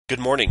Good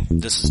morning.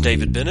 This is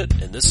David Bennett,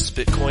 and this is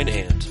Bitcoin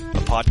And,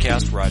 a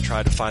podcast where I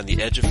try to find the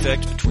edge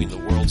effect between the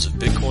worlds of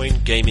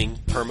Bitcoin, gaming,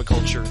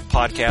 permaculture,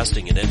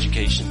 podcasting, and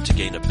education to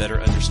gain a better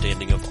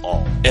understanding of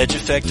all. Edge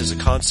effect is a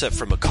concept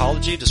from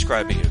ecology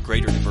describing a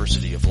greater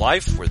diversity of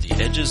life where the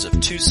edges of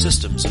two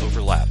systems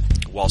overlap.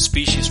 While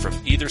species from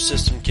either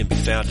system can be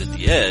found at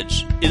the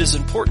edge, it is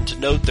important to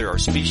note there are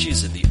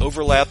species in the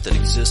overlap that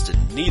exist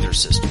in neither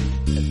system,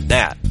 and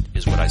that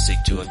is what I seek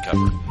to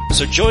uncover.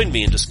 So join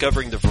me in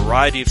discovering the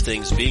variety of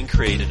things being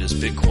created as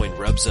Bitcoin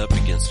rubs up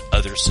against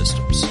other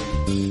systems.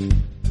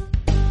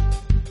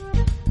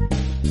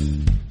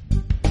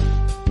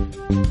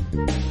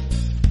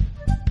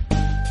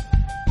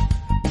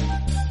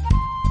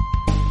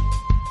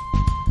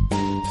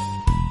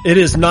 It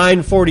is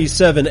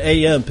 9:47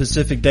 a.m.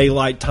 Pacific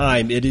Daylight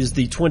Time. It is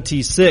the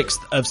 26th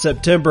of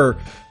September,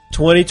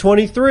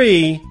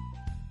 2023.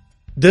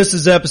 This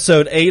is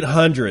episode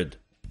 800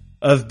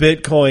 of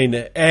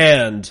Bitcoin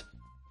And.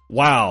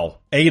 Wow,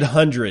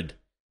 800.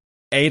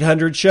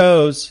 800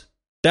 shows.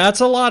 That's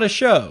a lot of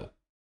show.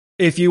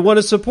 If you want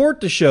to support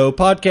the show,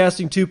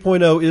 Podcasting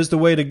 2.0 is the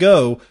way to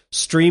go.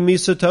 Stream me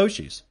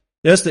Satoshis.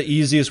 That's the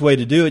easiest way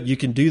to do it. You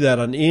can do that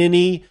on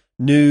any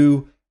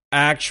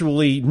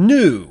actually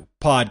new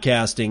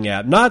podcasting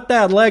app. Not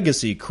that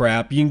legacy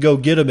crap. You can go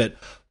get them at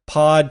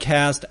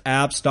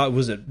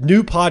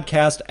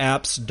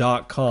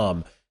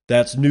newpodcastapps.com.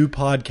 That's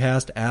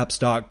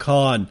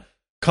newpodcastapps.com.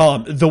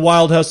 The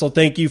Wild Hustle,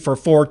 thank you for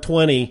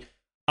 420.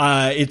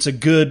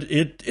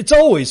 It's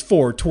always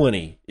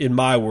 420 in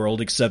my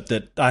world, except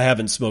that I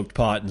haven't smoked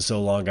pot in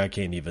so long I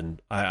don't even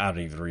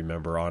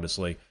remember,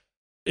 honestly.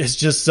 It's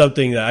just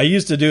something that I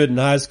used to do it in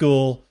high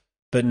school,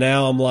 but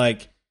now I'm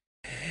like,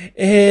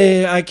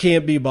 I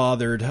can't be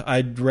bothered.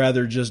 I'd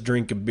rather just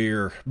drink a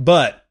beer.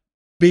 But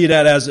be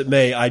that as it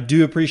may, I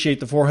do appreciate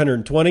the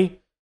 420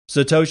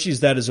 Satoshis.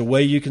 That is a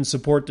way you can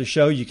support the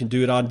show. You can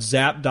do it on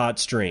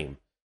Zap.stream.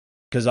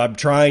 Because I'm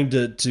trying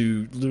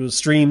to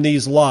stream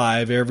these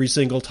live every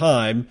single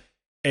time,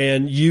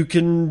 and you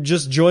can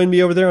just join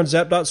me over there on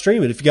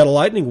Zap.stream. And if you got a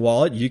Lightning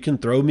wallet, you can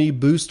throw me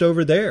Boost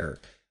over there.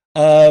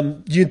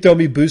 You can throw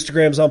me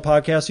Boostergrams on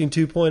Podcasting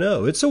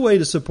 2.0. It's a way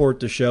to support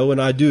the show, and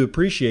I do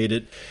appreciate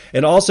it.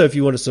 And also, if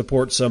you want to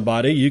support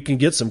somebody, you can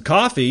get some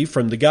coffee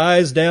from the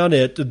guys down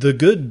at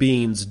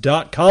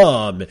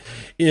thegoodbeans.com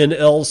in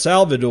El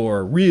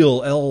Salvador.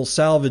 Real El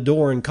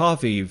Salvadoran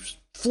coffee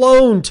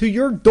flown to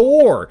your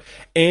door,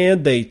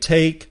 and they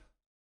take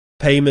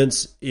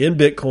payments in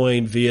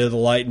Bitcoin via the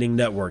Lightning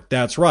Network.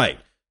 That's right,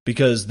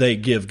 because they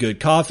give good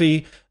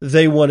coffee.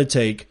 They want to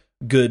take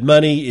good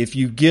money. If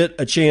you get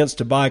a chance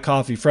to buy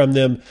coffee from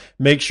them,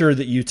 make sure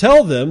that you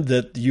tell them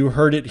that you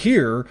heard it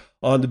here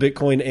on the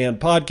Bitcoin And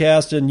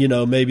podcast, and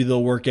maybe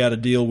they'll work out a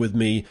deal with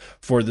me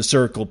for the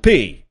Circle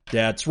P.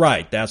 That's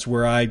right. That's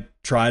where I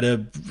try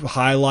to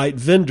highlight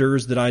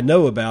vendors that I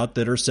know about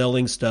that are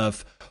selling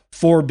stuff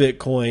for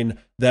Bitcoin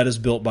that is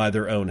built by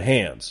their own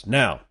hands.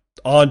 Now,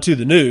 on to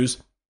the news.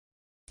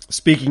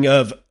 Speaking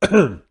of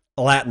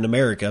Latin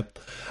America,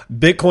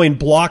 Bitcoin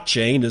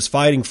blockchain is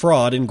fighting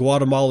fraud in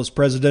Guatemala's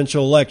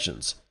presidential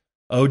elections.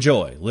 Oh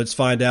joy, let's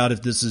find out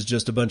if this is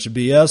just a bunch of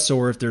BS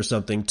or if there's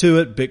something to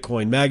it.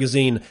 Bitcoin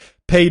magazine,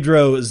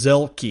 Pedro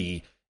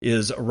Zelke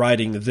is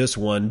writing this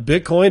one.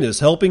 Bitcoin is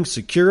helping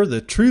secure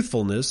the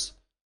truthfulness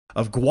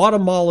of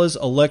Guatemala's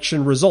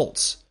election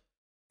results.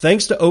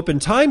 Thanks to Open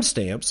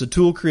Timestamps, a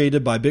tool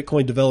created by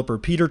Bitcoin developer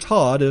Peter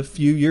Todd a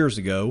few years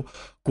ago,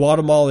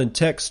 Guatemalan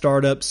tech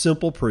startup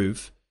Simple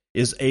Proof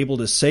is able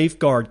to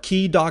safeguard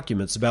key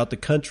documents about the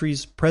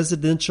country's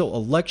presidential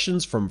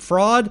elections from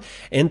fraud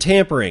and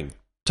tampering.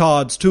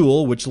 Todd's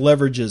tool, which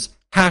leverages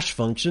hash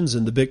functions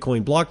in the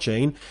Bitcoin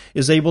blockchain,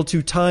 is able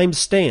to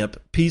timestamp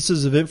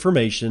pieces of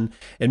information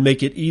and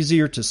make it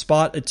easier to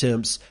spot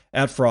attempts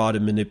at fraud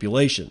and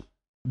manipulation.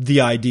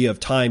 The idea of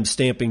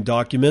time-stamping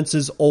documents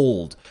is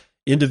old.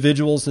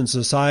 Individuals and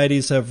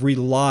societies have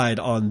relied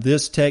on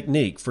this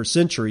technique for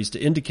centuries to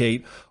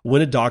indicate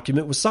when a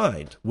document was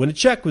signed, when a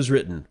check was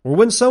written, or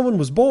when someone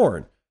was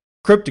born.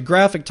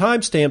 Cryptographic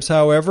timestamps,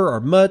 however,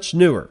 are much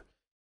newer.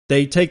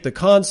 They take the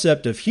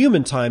concept of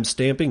human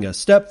timestamping a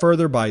step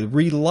further by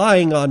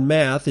relying on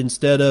math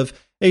instead of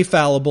a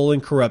fallible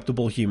and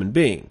corruptible human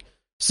being.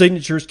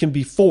 Signatures can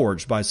be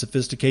forged by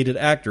sophisticated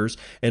actors,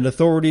 and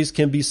authorities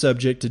can be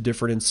subject to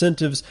different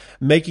incentives,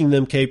 making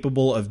them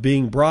capable of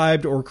being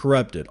bribed or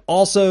corrupted.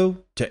 Also,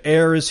 to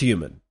err is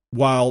human,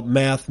 while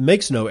math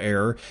makes no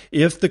error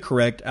if the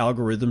correct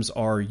algorithms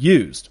are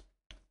used.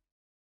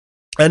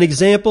 An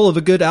example of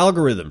a good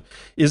algorithm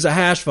is a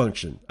hash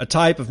function, a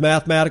type of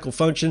mathematical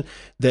function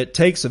that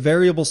takes a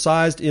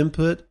variable-sized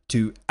input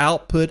to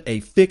output a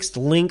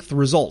fixed-length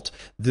result.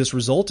 This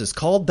result is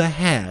called the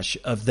hash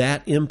of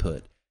that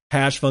input.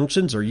 Hash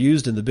functions are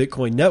used in the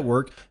Bitcoin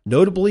network,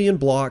 notably in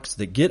blocks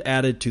that get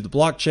added to the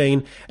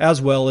blockchain,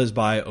 as well as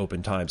by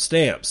Open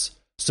Timestamps.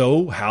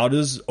 So how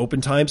does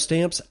Open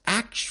Timestamps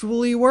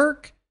actually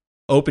work?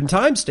 Open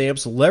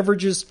Timestamps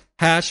leverages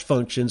hash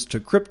functions to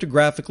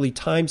cryptographically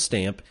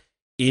timestamp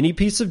any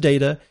piece of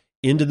data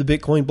into the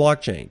Bitcoin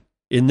blockchain.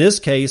 In this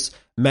case,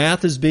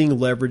 math is being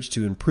leveraged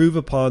to improve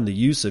upon the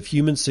use of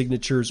human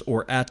signatures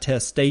or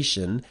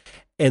attestation,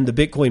 and the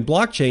Bitcoin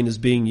blockchain is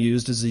being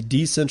used as a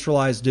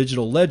decentralized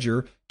digital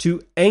ledger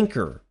to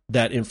anchor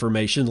that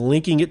information,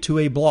 linking it to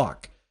a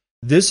block.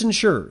 This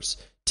ensures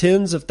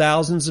tens of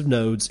thousands of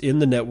nodes in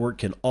the network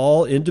can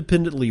all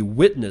independently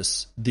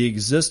witness the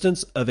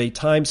existence of a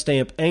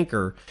timestamp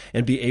anchor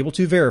and be able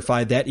to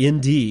verify that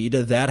indeed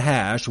that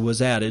hash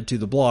was added to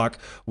the block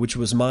which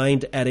was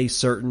mined at a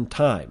certain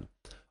time.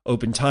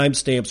 Open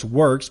Timestamps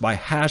works by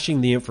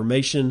hashing the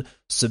information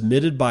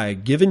submitted by a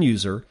given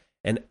user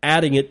and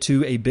adding it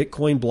to a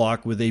Bitcoin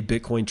block with a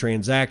Bitcoin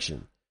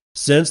transaction.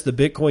 Since the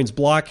Bitcoin's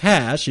block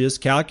hash is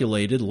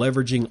calculated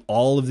leveraging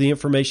all of the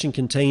information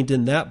contained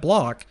in that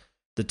block,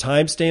 the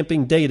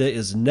timestamping data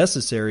is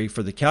necessary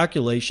for the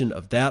calculation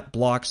of that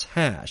block's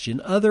hash. In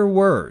other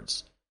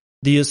words,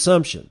 the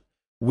assumption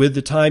with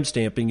the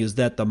timestamping is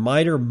that the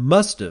miner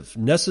must have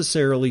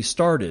necessarily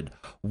started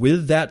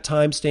with that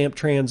timestamp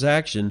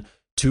transaction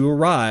to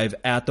arrive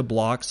at the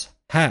block's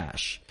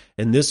hash.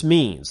 And this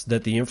means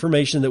that the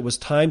information that was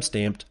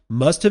timestamped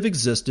must have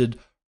existed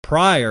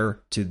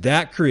prior to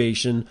that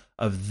creation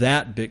of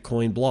that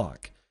Bitcoin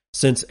block.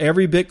 Since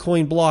every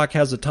Bitcoin block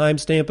has a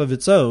timestamp of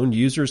its own,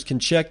 users can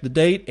check the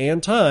date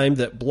and time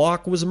that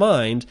block was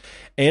mined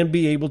and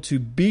be able to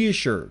be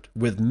assured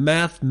with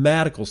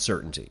mathematical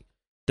certainty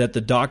that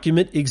the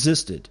document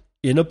existed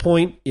in a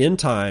point in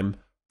time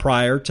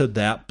prior to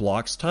that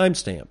block's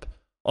timestamp.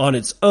 On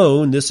its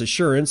own, this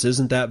assurance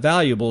isn't that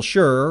valuable.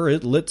 Sure,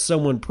 it lets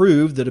someone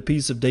prove that a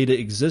piece of data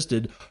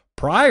existed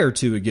prior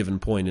to a given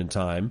point in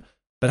time,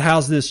 but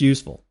how's this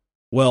useful?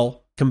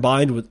 Well,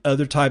 combined with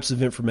other types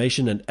of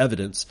information and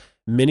evidence,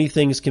 many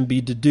things can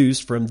be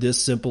deduced from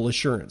this simple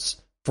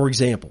assurance. For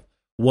example,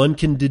 one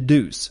can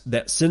deduce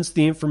that since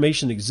the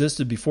information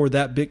existed before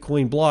that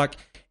Bitcoin block,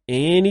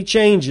 any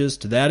changes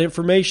to that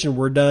information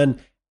were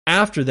done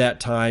after that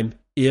time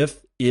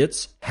if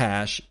its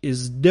hash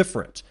is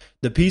different.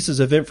 The pieces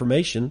of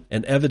information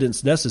and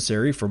evidence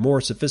necessary for more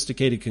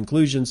sophisticated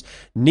conclusions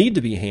need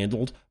to be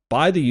handled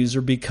by the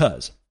user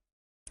because,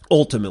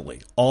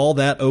 ultimately, all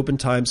that Open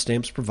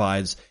Timestamps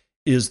provides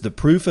is the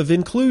proof of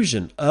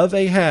inclusion of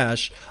a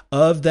hash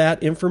of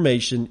that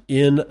information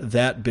in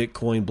that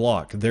Bitcoin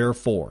block.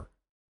 Therefore,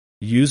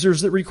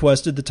 users that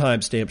requested the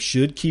timestamp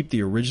should keep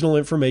the original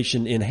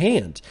information in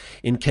hand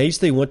in case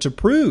they want to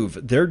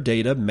prove their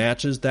data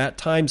matches that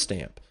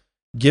timestamp.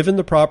 Given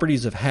the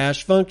properties of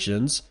hash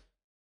functions,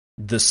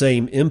 the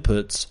same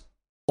inputs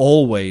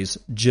always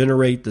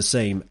generate the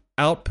same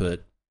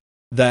output.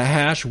 The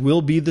hash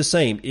will be the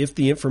same if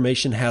the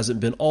information hasn't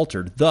been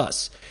altered.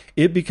 Thus,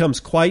 it becomes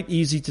quite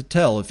easy to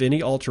tell if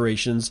any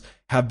alterations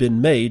have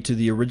been made to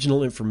the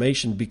original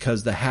information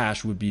because the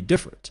hash would be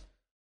different.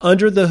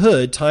 Under the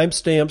hood,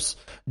 timestamps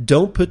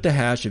don't put the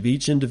hash of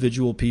each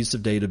individual piece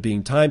of data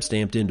being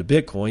timestamped into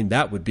Bitcoin.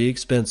 That would be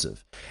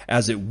expensive,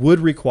 as it would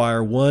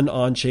require one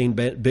on-chain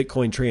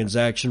Bitcoin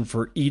transaction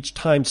for each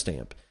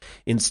timestamp.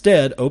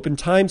 Instead, Open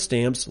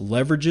Timestamps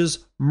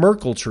leverages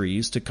Merkle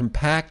trees to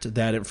compact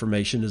that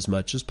information as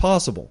much as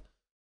possible.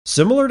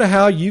 Similar to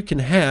how you can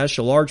hash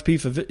a large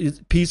piece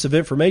of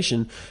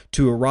information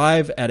to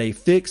arrive at a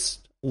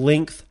fixed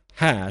length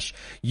hash,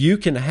 you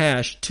can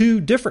hash two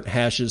different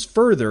hashes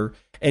further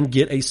and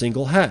get a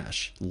single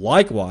hash.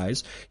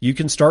 Likewise, you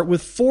can start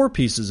with 4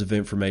 pieces of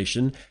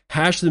information,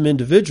 hash them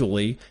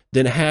individually,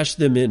 then hash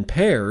them in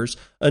pairs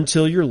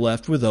until you're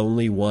left with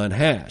only one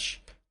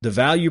hash. The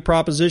value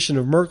proposition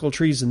of Merkle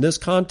trees in this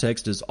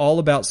context is all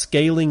about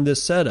scaling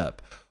this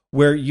setup,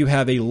 where you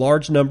have a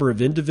large number of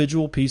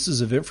individual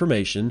pieces of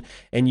information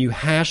and you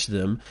hash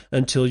them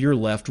until you're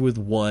left with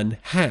one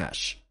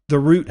hash, the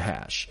root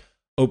hash.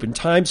 Open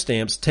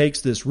Timestamps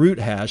takes this root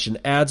hash and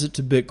adds it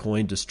to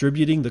Bitcoin,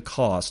 distributing the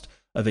cost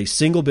of a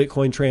single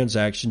Bitcoin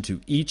transaction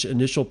to each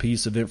initial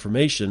piece of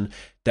information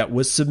that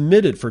was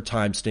submitted for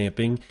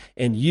timestamping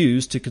and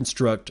used to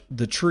construct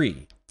the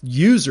tree.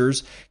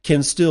 Users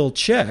can still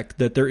check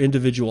that their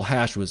individual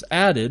hash was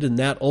added and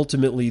that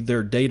ultimately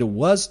their data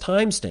was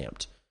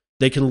timestamped.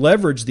 They can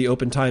leverage the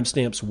Open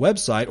Timestamps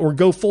website or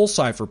go full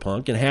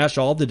cypherpunk and hash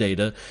all the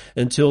data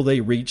until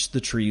they reach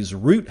the tree's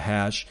root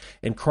hash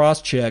and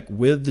cross-check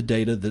with the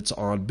data that's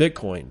on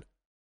Bitcoin.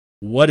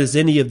 What does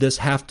any of this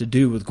have to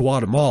do with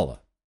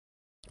Guatemala?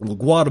 Well,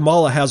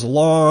 Guatemala has a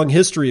long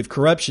history of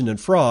corruption and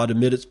fraud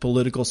amid its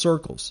political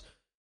circles.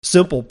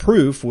 Simple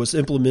Proof was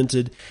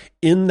implemented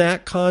in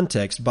that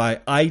context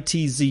by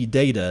ITZ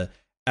Data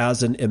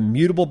as an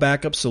immutable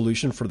backup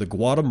solution for the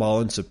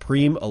Guatemalan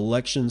Supreme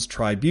Elections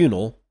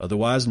Tribunal,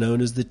 otherwise known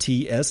as the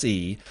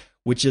TSE,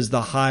 which is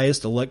the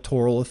highest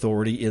electoral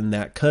authority in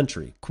that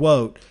country.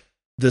 Quote,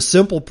 "The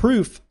Simple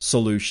Proof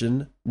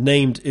solution,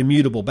 named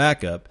Immutable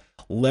Backup,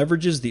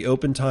 leverages the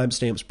Open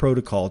Timestamps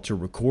protocol to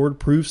record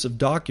proofs of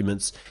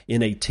documents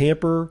in a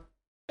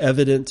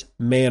tamper-evident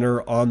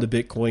manner on the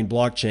Bitcoin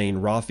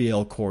blockchain,"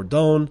 Rafael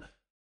Cordon,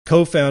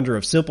 co-founder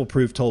of Simple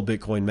Proof, told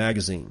Bitcoin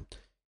Magazine.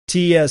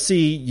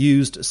 TSE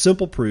used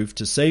Simple Proof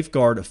to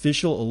safeguard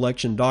official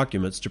election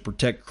documents to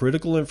protect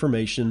critical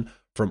information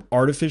from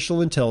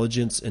artificial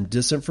intelligence and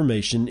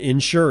disinformation,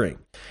 ensuring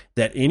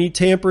that any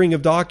tampering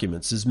of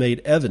documents is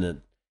made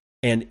evident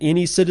and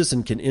any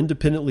citizen can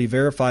independently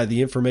verify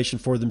the information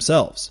for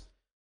themselves.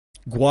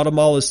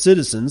 Guatemala's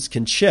citizens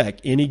can check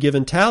any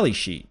given tally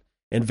sheet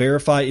and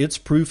verify its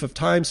proof of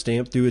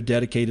timestamp through a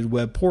dedicated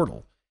web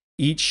portal.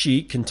 Each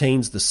sheet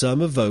contains the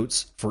sum of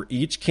votes for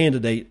each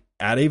candidate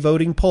at a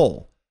voting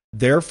poll.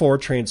 Therefore,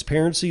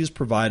 transparency is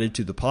provided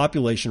to the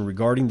population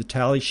regarding the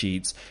tally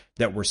sheets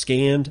that were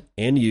scanned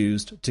and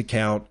used to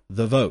count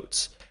the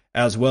votes,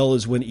 as well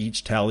as when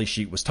each tally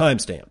sheet was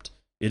timestamped.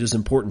 It is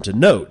important to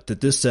note that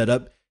this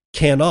setup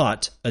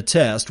cannot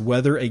attest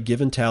whether a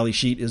given tally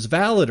sheet is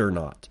valid or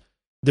not.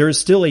 There is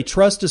still a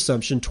trust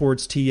assumption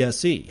towards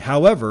TSE.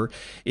 However,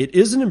 it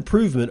is an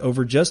improvement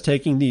over just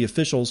taking the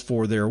officials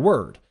for their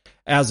word,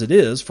 as it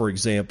is, for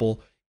example,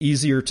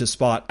 easier to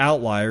spot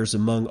outliers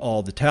among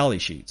all the tally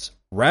sheets.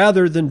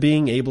 Rather than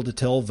being able to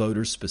tell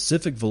voters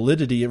specific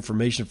validity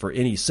information for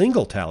any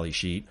single tally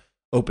sheet,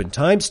 Open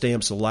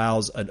Timestamps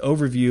allows an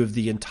overview of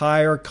the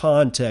entire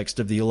context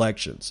of the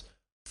elections.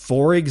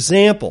 For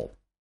example,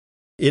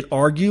 it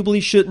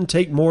arguably shouldn't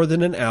take more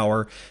than an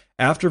hour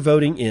after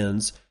voting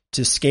ends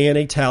to scan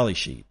a tally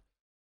sheet,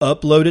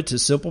 upload it to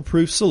Simple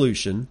Proof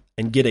Solution,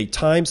 and get a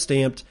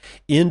timestamped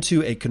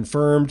into a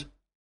confirmed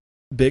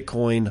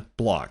Bitcoin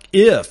block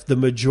if the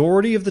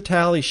majority of the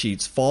tally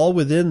sheets fall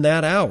within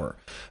that hour.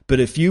 But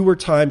if you were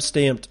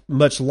timestamped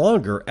much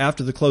longer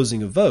after the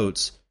closing of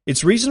votes,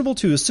 it's reasonable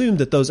to assume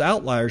that those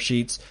outlier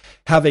sheets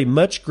have a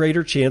much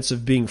greater chance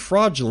of being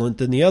fraudulent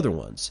than the other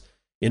ones.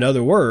 In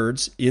other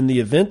words, in the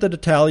event that a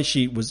tally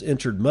sheet was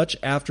entered much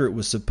after it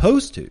was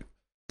supposed to,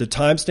 the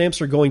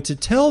timestamps are going to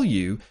tell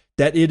you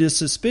that it is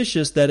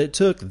suspicious that it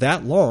took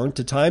that long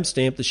to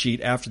timestamp the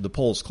sheet after the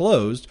polls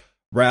closed,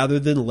 rather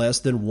than less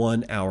than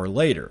 1 hour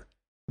later.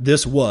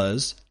 This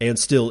was, and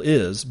still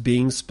is,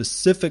 being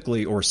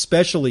specifically or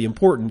especially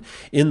important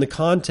in the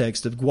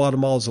context of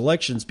Guatemala's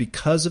elections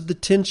because of the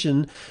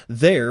tension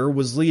there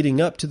was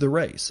leading up to the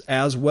race,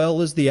 as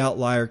well as the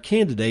outlier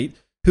candidate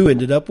who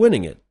ended up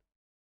winning it.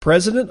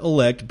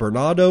 President-elect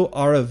Bernardo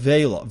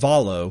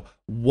Arevalo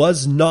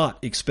was not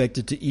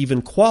expected to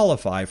even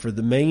qualify for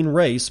the main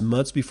race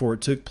months before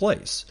it took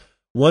place.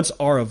 Once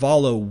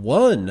Arevalo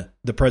won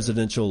the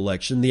presidential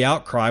election, the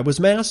outcry was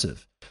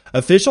massive.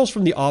 Officials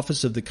from the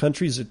office of the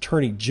country's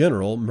Attorney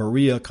General,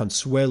 Maria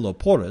Consuelo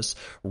Porras,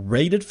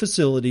 raided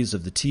facilities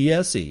of the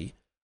TSE,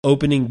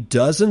 opening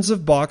dozens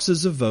of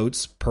boxes of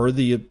votes per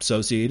the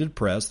Associated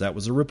Press. That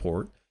was a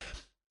report.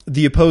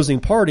 The opposing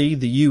party,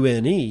 the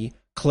UNE,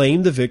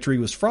 claimed the victory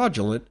was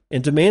fraudulent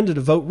and demanded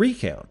a vote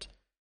recount.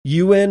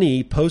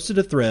 UNE posted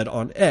a thread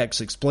on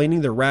X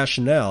explaining their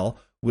rationale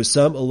with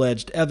some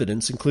alleged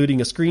evidence, including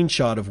a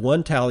screenshot of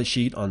one tally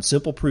sheet on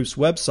Simple Proof's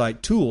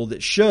website tool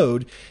that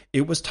showed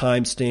it was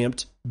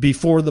timestamped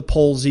before the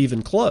polls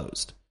even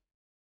closed.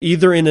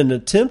 Either in an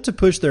attempt to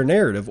push their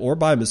narrative or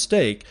by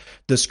mistake,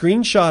 the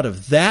screenshot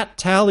of that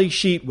tally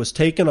sheet was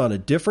taken on a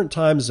different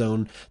time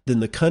zone than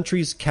the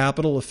country's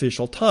capital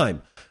official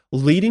time,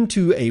 leading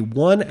to a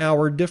 1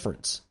 hour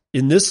difference.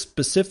 In this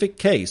specific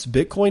case,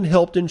 Bitcoin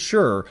helped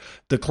ensure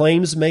the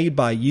claims made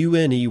by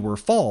UNE were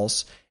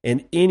false,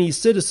 and any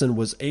citizen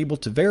was able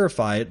to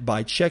verify it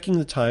by checking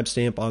the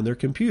timestamp on their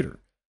computer.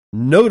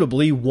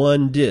 Notably,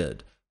 one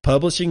did,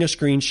 publishing a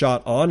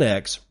screenshot on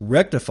X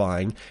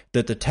rectifying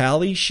that the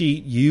tally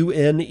sheet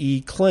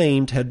UNE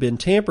claimed had been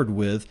tampered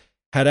with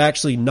had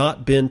actually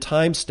not been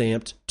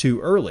timestamped too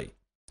early.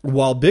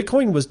 While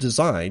Bitcoin was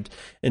designed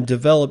and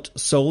developed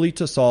solely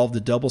to solve the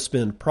double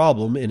spend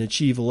problem and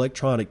achieve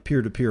electronic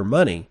peer-to-peer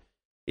money,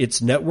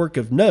 its network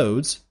of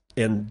nodes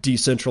and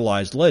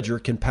decentralized ledger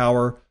can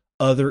power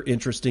other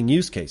interesting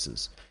use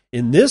cases.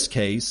 In this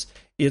case,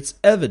 it's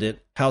evident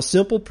how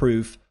Simple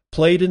Proof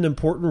played an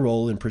important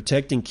role in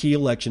protecting key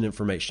election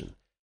information.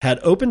 Had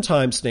open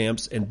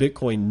timestamps and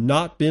Bitcoin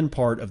not been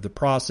part of the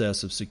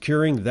process of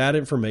securing that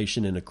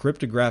information in a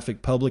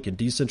cryptographic, public, and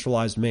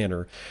decentralized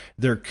manner,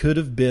 there could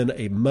have been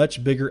a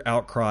much bigger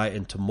outcry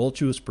and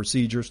tumultuous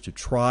procedures to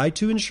try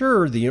to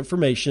ensure the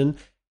information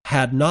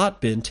had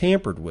not been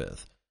tampered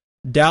with.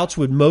 Doubts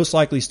would most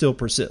likely still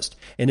persist,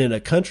 and in a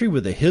country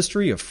with a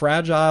history of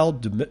fragile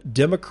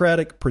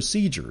democratic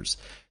procedures,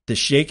 the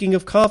shaking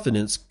of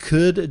confidence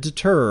could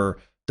deter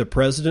the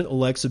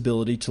president-elect's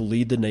ability to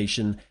lead the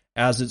nation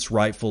as its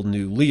rightful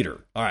new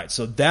leader. All right,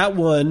 so that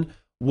one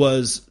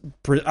was,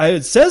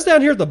 it says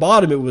down here at the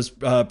bottom, it was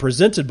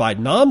presented by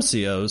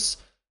Namcios,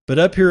 but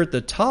up here at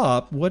the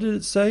top, what did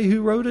it say?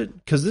 Who wrote it?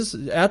 Because this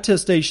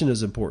attestation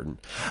is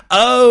important.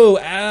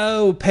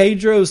 Oh,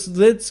 Pedro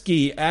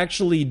Slitsky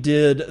actually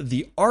did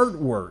the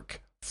artwork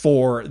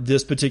for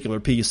this particular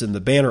piece in the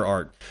banner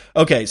art.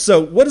 Okay, so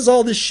what does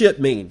all this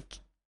shit mean?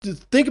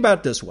 Think about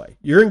it this way.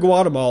 You're in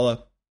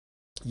Guatemala,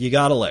 you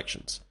got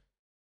elections.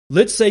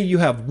 Let's say you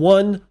have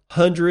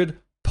 100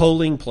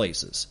 polling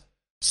places.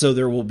 So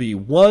there will be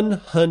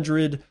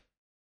 100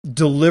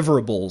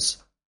 deliverables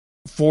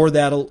for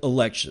that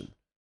election.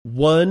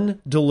 One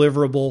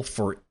deliverable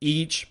for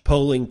each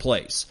polling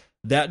place.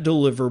 That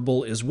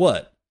deliverable is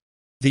what?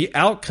 the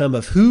outcome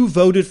of who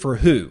voted for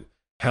who,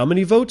 how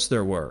many votes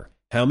there were,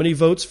 how many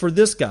votes for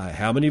this guy,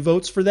 how many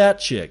votes for that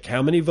chick,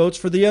 how many votes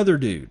for the other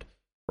dude,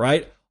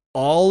 right?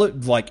 All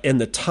like, and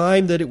the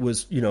time that it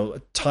was,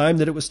 time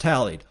that it was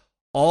tallied.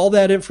 All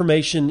that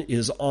information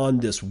is on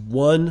this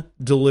one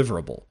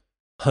deliverable.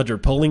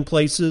 100 polling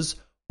places,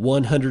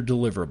 100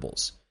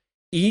 deliverables.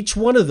 Each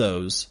one of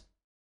those,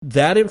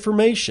 that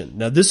information.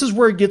 Now, this is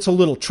where it gets a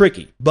little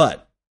tricky,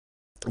 but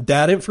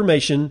that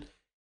information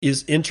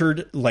is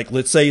entered, like,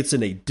 let's say it's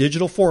in a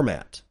digital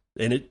format,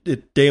 and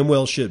it damn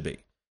well should be.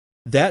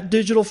 That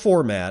digital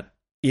format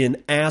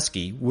in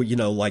ASCII,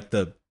 like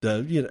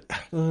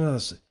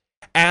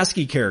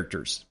ASCII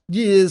characters.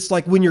 It's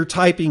like when you're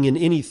typing in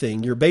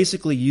anything, you're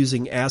basically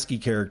using ASCII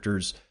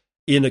characters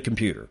in a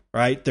computer,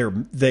 right?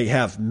 They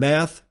have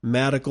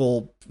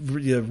mathematical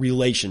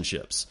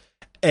relationships.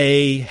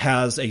 A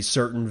has a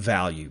certain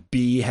value.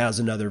 B has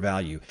another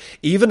value.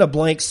 Even a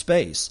blank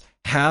space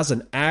has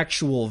an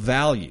actual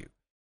value.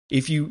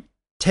 If you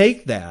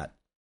take that,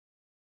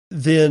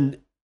 then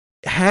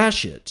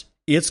hash it,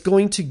 it's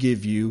going to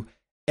give you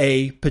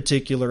a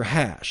particular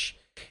hash.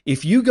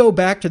 If you go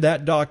back to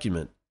that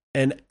document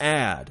and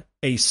add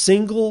a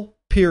single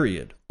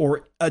period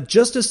or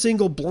just a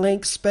single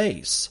blank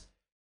space,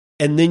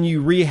 and then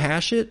you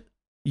rehash it,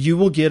 you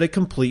will get a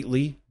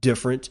completely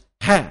different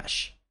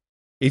hash.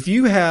 If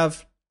you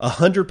have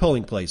 100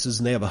 polling places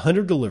and they have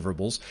 100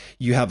 deliverables,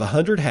 you have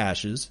 100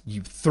 hashes,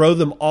 you throw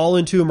them all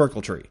into a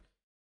Merkle tree,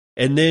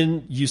 and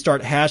then you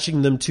start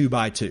hashing them 2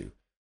 by 2.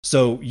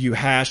 So you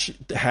hash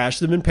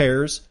them in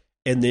pairs,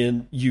 and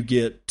then you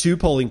get 2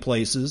 polling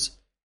places.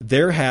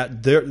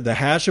 The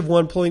hash of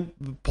one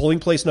polling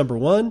place number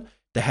 1,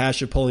 the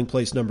hash of polling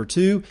place number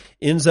 2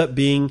 ends up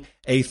being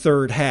a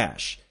third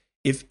hash.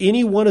 If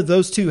any one of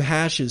those 2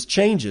 hashes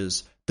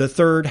changes, the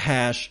third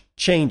hash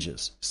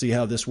changes. See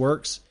how this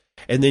works?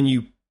 And then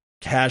you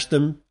hash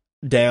them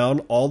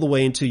down all the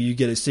way until you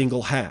get a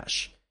single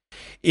hash.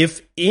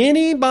 If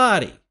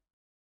anybody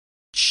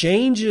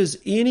changes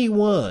any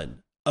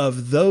one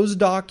of those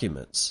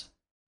documents,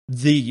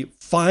 the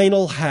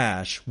final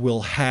hash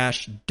will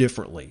hash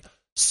differently.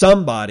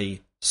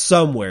 Somebody,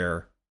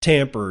 somewhere,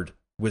 tampered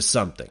with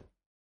something.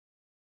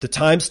 The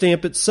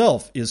timestamp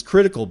itself is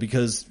critical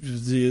because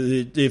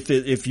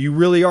if you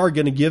really are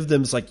going to give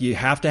them, it's like you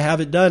have to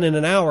have it done in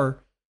an hour,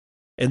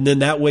 and then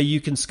that way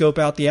you can scope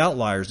out the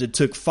outliers. It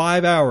took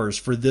 5 hours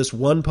for this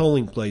one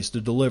polling place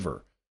to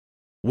deliver.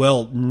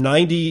 Well,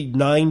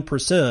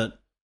 99%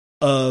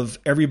 of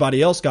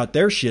everybody else got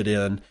their shit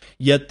in,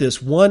 yet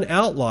this one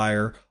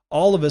outlier,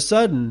 all of a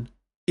sudden,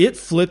 it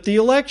flipped the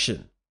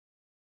election.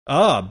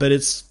 But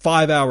it's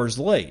 5 hours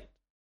late.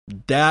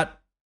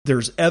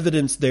 There's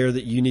evidence there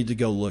that you need to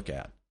go look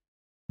at.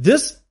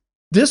 This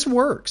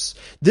works.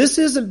 This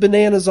isn't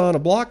bananas on a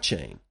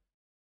blockchain.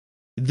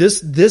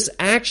 This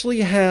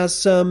actually has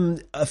some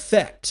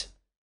effect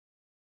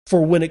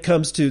for when it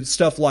comes to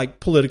stuff like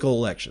political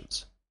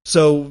elections.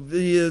 So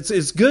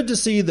it's good to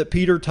see that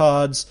Peter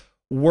Todd's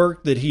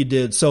work that he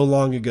did so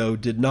long ago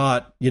did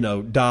not,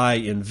 die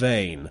in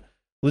vain.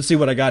 Let's see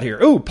what I got here.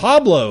 Oh,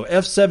 Pablo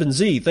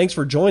F7Z, thanks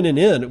for joining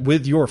in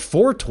with your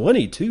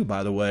 420 too,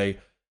 by the way.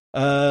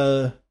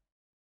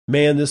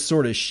 Man, this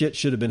sort of shit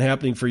should have been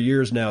happening for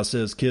years now,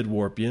 says Kid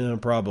Warp. Yeah,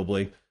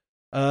 probably.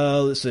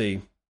 Let's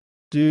see.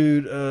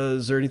 Dude,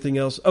 is there anything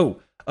else? Oh,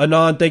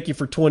 Anon, thank you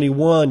for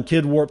 21.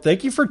 Kid Warp,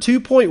 thank you for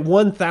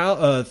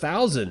 2.1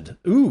 thousand.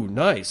 Ooh,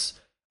 nice.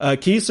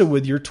 Kisa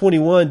with your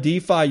 21.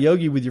 DeFi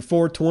Yogi with your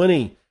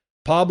 420.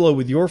 Pablo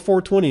with your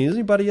 420. Is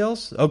anybody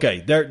else?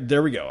 Okay,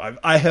 there we go.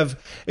 I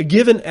have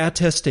given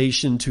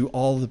attestation to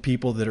all the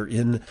people that are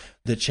in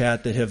the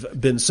chat that have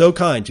been so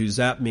kind to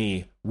zap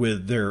me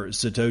with their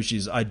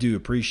Satoshis. I do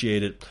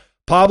appreciate it.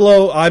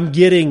 Pablo, I'm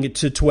getting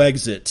to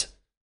Twexit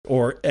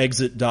or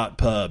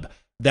exit.pub.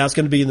 That's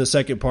going to be in the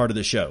second part of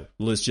the show.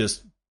 Let's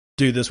just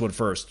do this one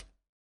first.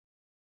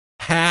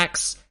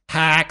 Hacks,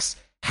 hacks,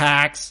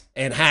 hacks,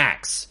 and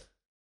hacks.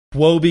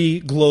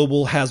 Huobi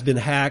Global has been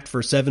hacked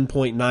for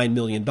 $7.9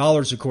 million,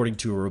 according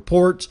to a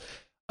report.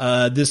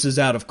 This is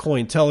out of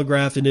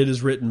Cointelegraph, and it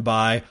is written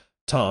by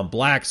Tom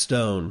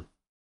Blackstone.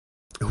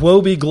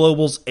 Huobi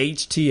Global's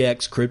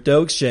HTX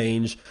crypto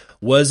exchange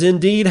was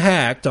indeed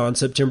hacked on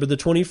September the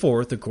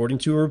 24th, according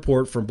to a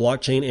report from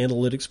blockchain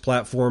analytics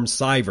platform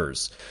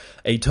Cybers.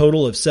 A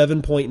total of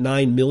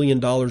 $7.9 million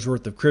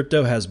worth of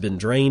crypto has been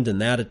drained in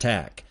that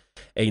attack.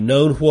 A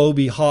known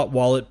Huobi hot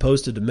wallet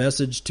posted a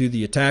message to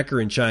the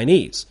attacker in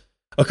Chinese.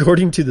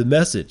 According to the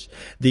message,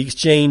 the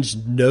exchange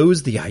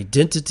knows the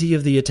identity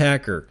of the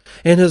attacker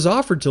and has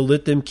offered to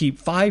let them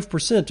keep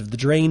 5% of the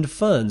drained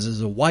funds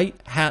as a white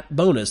hat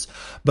bonus,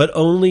 but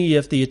only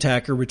if the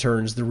attacker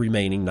returns the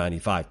remaining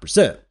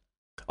 95%.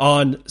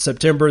 On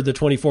September the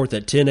 24th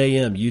at 10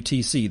 a.m.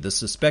 UTC, the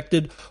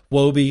suspected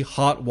Huobi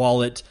hot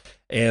wallet,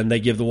 and they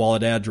give the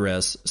wallet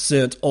address,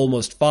 sent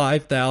almost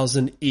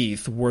 5,000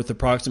 ETH worth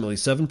approximately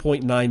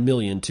 $7.9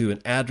 million to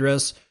an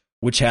address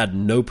which had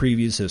no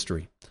previous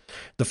history.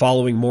 The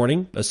following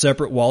morning, a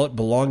separate wallet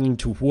belonging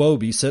to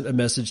Huobi sent a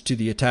message to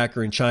the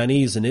attacker in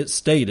Chinese, and it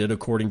stated,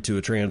 according to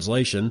a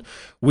translation,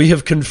 "We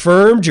have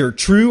confirmed your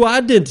true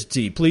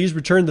identity. Please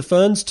return the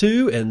funds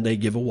to," and they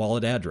give a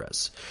wallet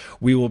address.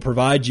 "We will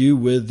provide you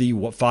with the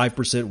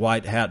 5%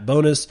 white hat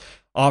bonus.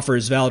 Offer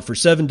is valid for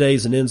 7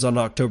 days and ends on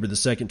October the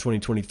 2nd,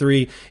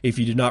 2023. If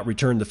you do not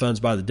return the funds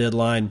by the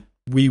deadline,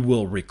 we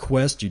will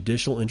request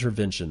judicial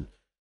intervention."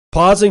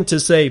 Pausing to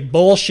say,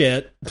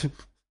 bullshit.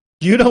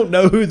 You don't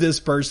know who this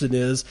person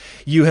is.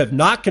 You have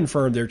not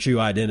confirmed their true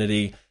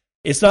identity.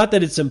 It's not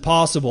that it's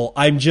impossible.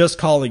 I'm just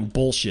calling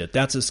bullshit.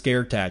 That's a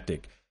scare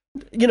tactic.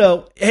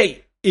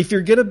 Hey, if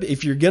you're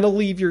gonna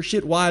leave your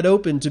shit wide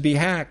open to be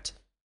hacked,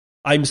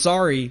 I'm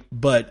sorry,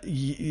 but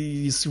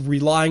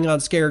relying on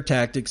scare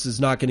tactics is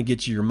not going to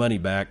get you your money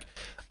back.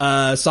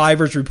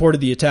 Cybers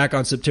reported the attack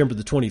on September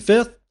the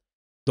 25th.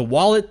 The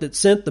wallet that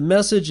sent the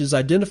message is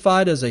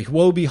identified as a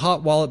Huobi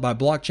hot wallet by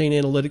blockchain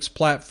analytics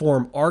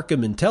platform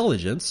Arkham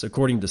Intelligence.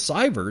 According to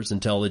Cybers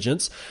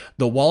Intelligence,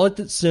 the wallet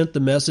that sent the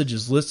message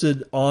is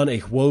listed on a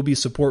Huobi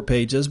support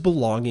page as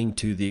belonging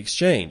to the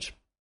exchange.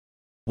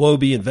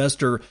 Huobi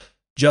investor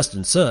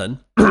Justin Sun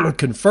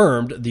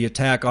confirmed the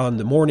attack on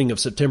the morning of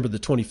September the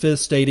 25th,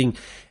 stating,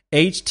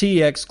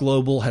 "HTX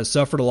Global has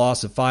suffered a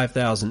loss of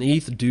 5,000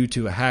 ETH due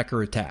to a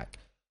hacker attack."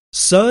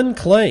 Sun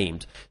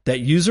claimed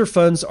that user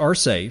funds are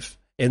safe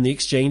and the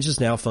exchange is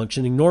now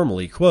functioning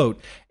normally. Quote,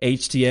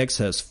 "HTX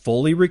has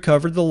fully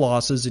recovered the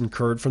losses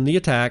incurred from the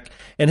attack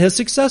and has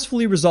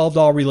successfully resolved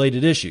all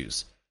related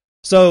issues."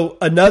 So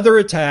another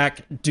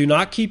attack. Do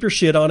not keep your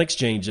shit on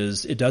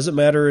exchanges. It doesn't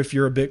matter if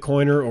you're a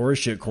Bitcoiner or a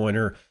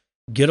shitcoiner.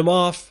 Get them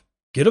off.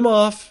 Get them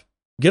off.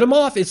 Get them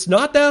off. It's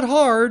not that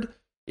hard.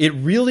 It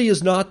really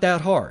is not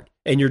that hard.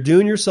 And you're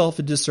doing yourself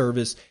a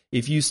disservice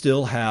if you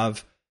still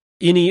have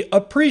any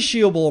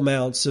appreciable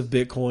amounts of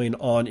Bitcoin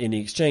on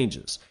any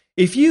exchanges.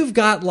 If you've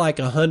got like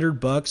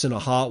 $100 in a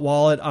hot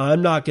wallet,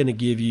 I'm not going to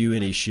give you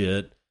any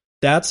shit.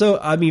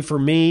 For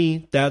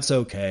me, that's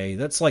okay.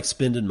 That's like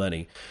spending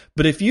money.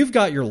 But if you've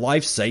got your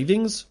life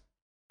savings,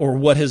 or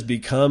what has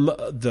become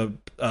the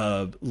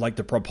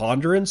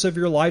preponderance of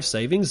your life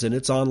savings, and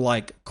it's on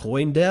like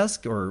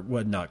CoinDesk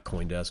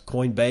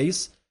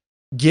Coinbase,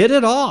 get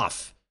it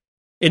off.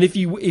 And if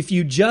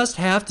you just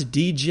have to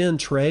degen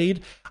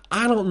trade,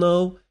 I don't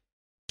know,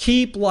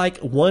 keep like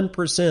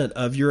 1%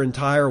 of your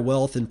entire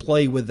wealth and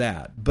play with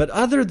that. But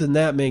other than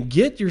that, man,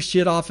 get your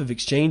shit off of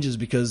exchanges,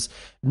 because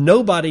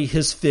nobody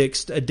has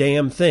fixed a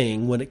damn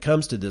thing when it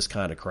comes to this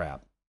kind of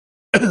crap.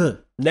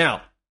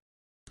 Now,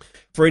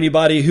 for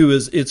anybody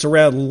it's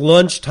around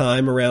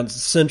lunchtime, around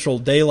Central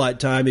Daylight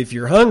Time, if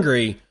you're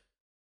hungry,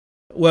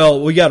 well,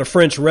 we got a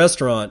French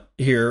restaurant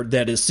here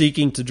that is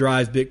seeking to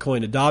drive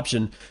Bitcoin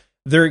adoption.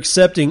 They're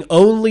accepting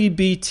only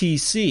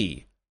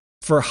BTC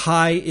for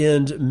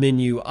high-end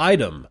menu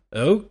item.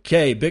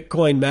 Okay,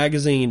 Bitcoin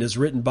Magazine is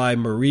written by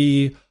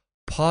Marie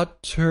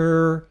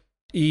Potterieva.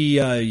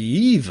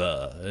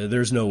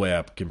 There's no way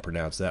I can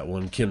pronounce that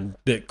one. Can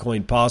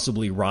Bitcoin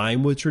possibly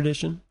rhyme with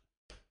tradition?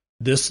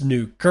 This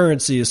new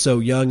currency is so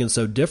young and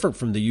so different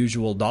from the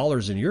usual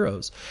dollars and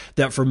euros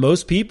that for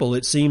most people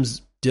it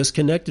seems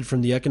disconnected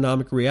from the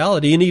economic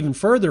reality and even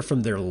further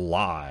from their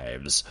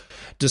lives.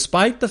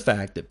 Despite the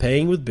fact that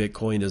paying with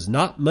Bitcoin is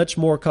not much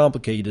more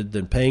complicated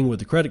than paying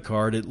with a credit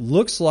card, it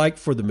looks like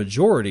for the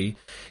majority,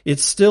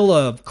 it's still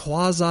a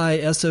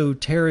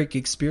quasi-esoteric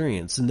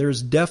experience, and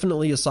there's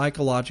definitely a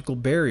psychological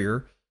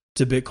barrier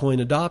to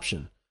Bitcoin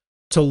adoption.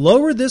 To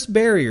lower this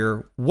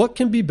barrier, what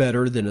can be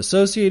better than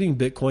associating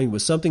Bitcoin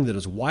with something that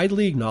is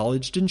widely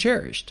acknowledged and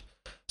cherished?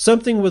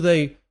 Something with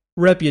a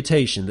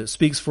reputation that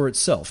speaks for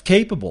itself,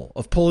 capable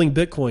of pulling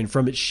Bitcoin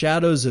from its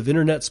shadows of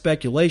internet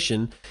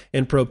speculation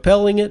and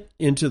propelling it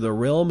into the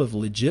realm of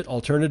legit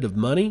alternative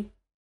money?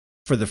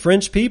 For the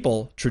French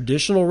people,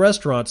 traditional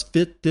restaurants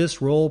fit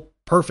this role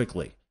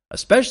perfectly,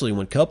 especially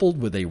when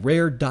coupled with a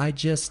rare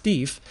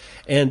digestif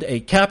and a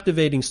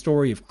captivating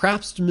story of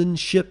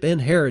craftsmanship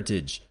and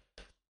heritage.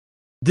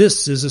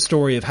 This is a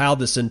story of how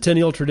the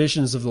centennial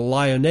traditions of the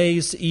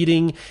Lyonnais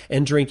eating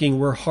and drinking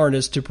were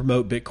harnessed to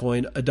promote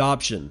Bitcoin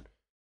adoption.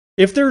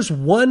 If there's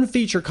one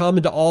feature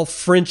common to all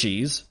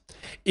Frenchies,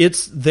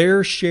 it's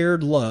their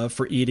shared love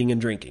for eating and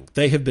drinking.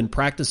 They have been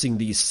practicing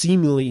these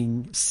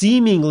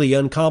seemingly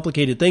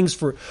uncomplicated things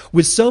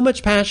with so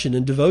much passion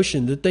and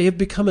devotion that they have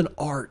become an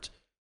art.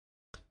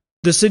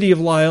 The city of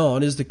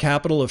Lyon is the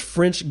capital of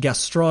French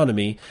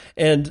gastronomy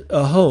and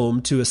a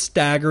home to a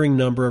staggering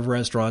number of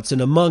restaurants,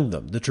 and among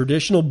them, the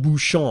traditional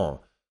Bouchon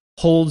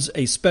holds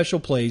a special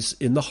place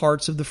in the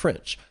hearts of the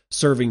French.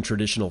 Serving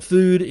traditional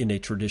food in a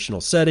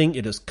traditional setting,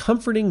 it is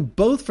comforting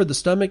both for the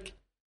stomach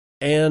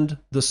and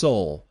the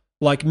soul.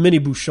 Like many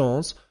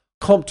Bouchons,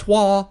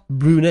 Comptoir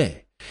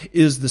Brunet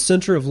is in the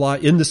center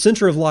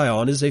of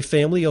Lyon is a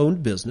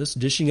family-owned business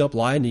dishing up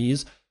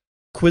Lyonnese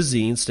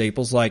cuisine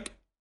staples like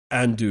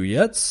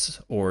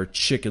andouillettes or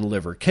chicken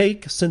liver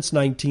cake since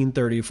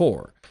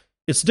 1934.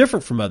 It's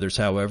different from others,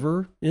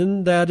 however,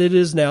 in that it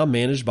is now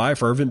managed by a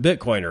fervent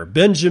Bitcoiner.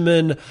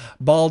 Benjamin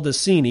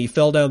Baldacini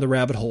fell down the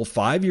rabbit hole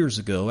 5 years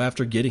ago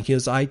after getting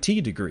his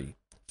IT degree.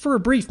 For a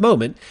brief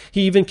moment,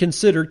 he even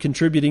considered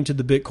contributing to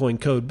the Bitcoin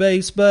code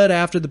base, but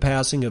after the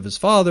passing of his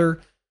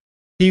father,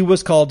 he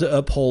was called to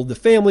uphold the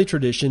family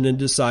tradition and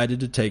decided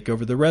to take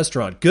over the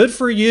restaurant. Good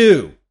for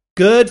you.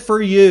 Good for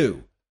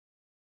you.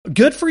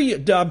 Good for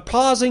you. I'm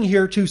pausing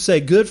here to say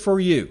good for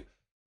you.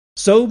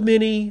 So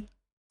many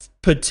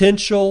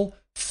potential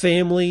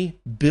family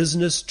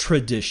business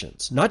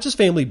traditions, not just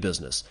family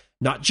business,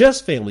 not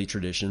just family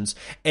traditions,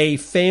 a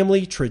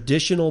family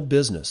traditional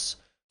business,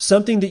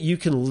 something that you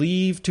can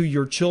leave to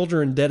your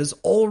children that is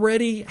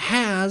already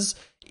has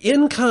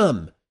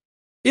income.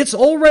 It's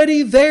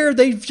already there.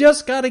 They've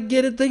just got to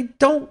get it. They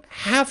don't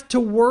have to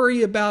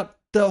worry about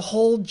the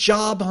whole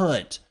job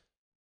hunt.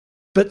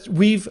 But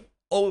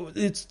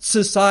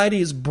society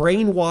has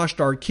brainwashed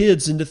our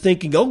kids into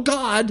thinking, oh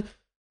God,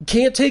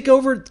 can't take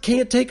over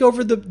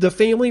the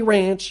family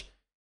ranch.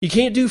 You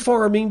can't do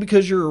farming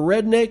because you're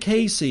a redneck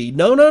hayseed.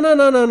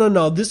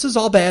 No. This is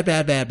all bad.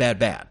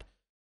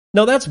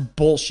 No, that's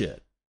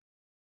bullshit.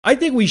 I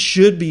think we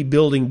should be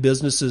building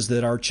businesses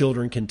that our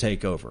children can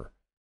take over.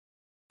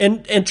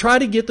 And try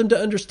to get them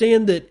to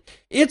understand that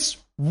it's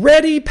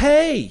ready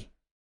pay.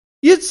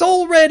 It's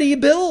already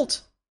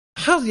built.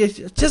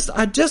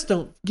 I just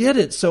don't get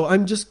it. So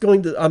I'm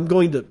going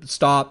to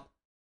stop.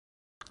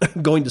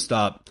 I'm going to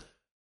stop.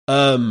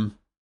 Hold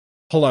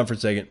on for a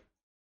second.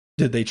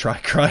 Did they try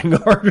crying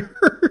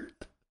harder?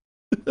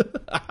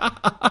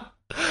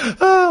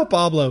 Oh,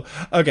 Pablo.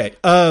 Okay.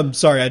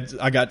 Sorry,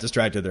 I got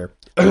distracted there.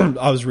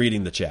 I was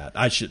reading the chat.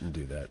 I shouldn't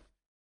do that.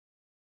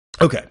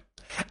 Okay.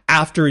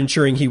 After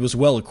ensuring he was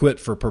well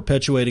equipped for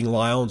perpetuating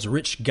Lyon's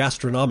rich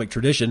gastronomic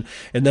tradition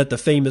and that the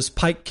famous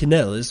pike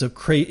quenelles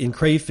in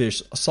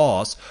crayfish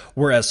sauce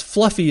were as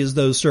fluffy as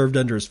those served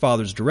under his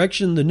father's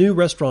direction, the new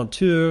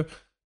restaurateur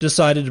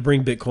decided to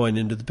bring Bitcoin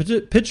into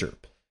the picture.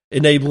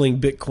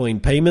 Enabling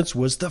Bitcoin payments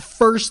was the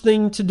first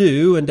thing to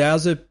do, and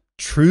as a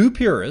true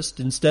purist,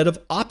 instead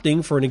of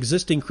opting for an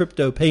existing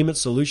crypto payment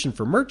solution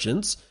for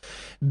merchants,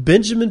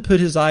 Benjamin put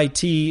his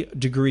IT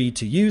degree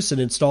to use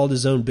and installed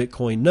his own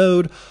Bitcoin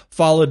node,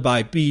 followed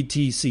by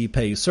BTC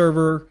Pay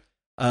server,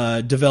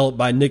 developed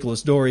by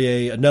Nicolas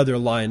Dorier, another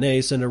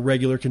Lyonnaise and a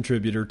regular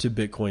contributor to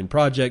Bitcoin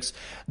projects.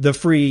 The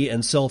free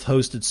and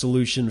self-hosted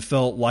solution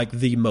felt like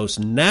the most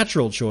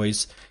natural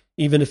choice,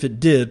 even if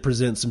it did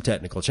present some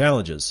technical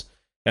challenges.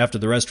 After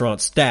the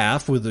restaurant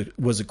staff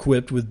was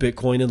equipped with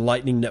Bitcoin and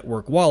Lightning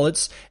Network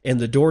wallets, and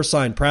the door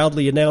sign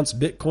proudly announced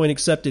Bitcoin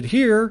accepted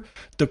here,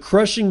 the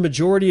crushing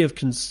majority of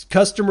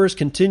customers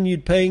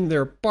continued paying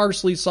their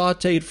parsley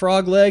sautéed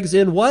frog legs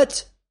in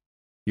what?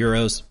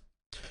 Euros.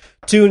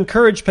 To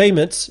encourage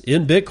payments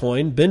in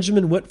Bitcoin,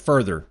 Benjamin went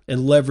further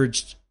and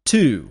leveraged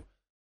two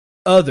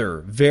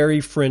other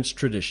very French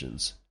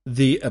traditions,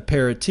 the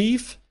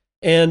apéritif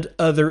and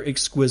other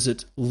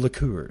exquisite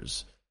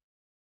liqueurs.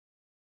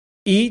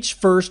 Each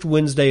first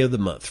Wednesday of the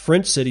month,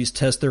 French cities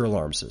test their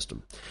alarm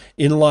system.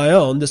 In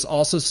Lyon, this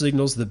also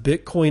signals the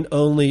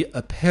Bitcoin-only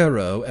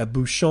apéro at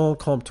Bouchon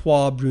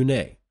Comptoir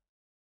Brunet.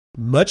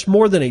 Much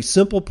more than a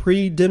simple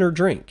pre-dinner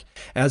drink.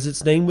 As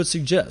its name would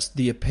suggest,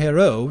 the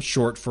apéro,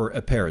 short for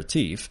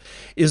apéritif,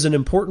 is an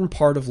important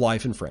part of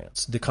life in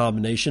France. The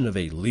combination of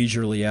a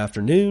leisurely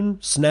afternoon,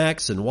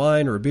 snacks, and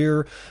wine or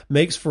beer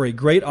makes for a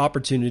great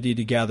opportunity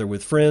to gather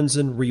with friends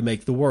and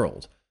remake the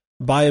world.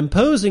 By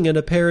imposing an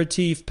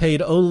apéritif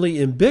paid only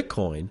in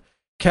Bitcoin,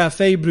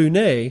 Café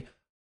Brunet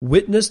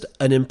witnessed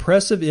an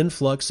impressive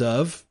influx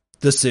of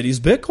the city's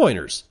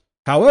Bitcoiners.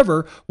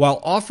 However, while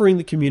offering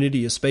the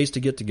community a space to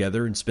get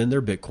together and spend their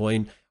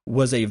Bitcoin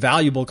was a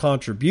valuable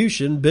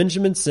contribution,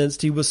 Benjamin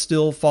sensed he was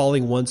still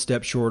falling one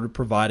step short of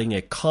providing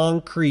a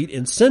concrete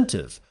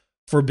incentive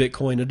for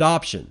Bitcoin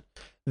adoption.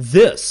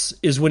 This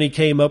is when he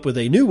came up with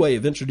a new way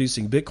of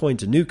introducing Bitcoin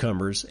to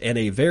newcomers, and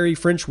a very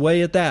French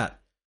way at that.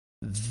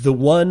 The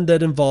one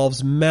that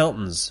involves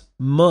mountains,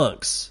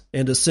 monks,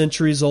 and a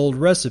centuries-old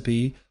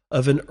recipe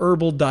of an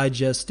herbal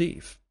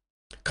digestif.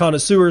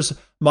 Connoisseurs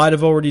might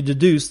have already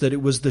deduced that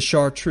it was the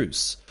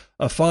chartreuse,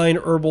 a fine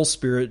herbal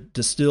spirit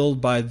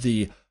distilled by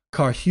the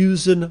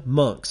Carthusian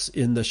monks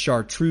in the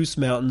Chartreuse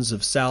Mountains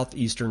of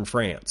southeastern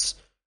France.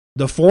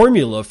 The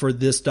formula for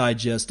this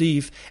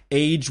digestif,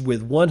 aged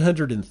with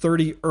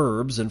 130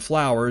 herbs and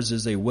flowers,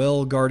 is a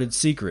well-guarded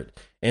secret,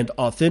 and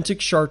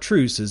authentic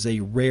chartreuse is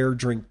a rare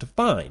drink to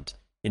find.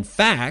 In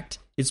fact,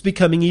 it's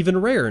becoming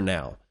even rarer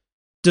now.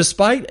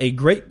 Despite a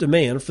great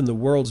demand from the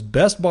world's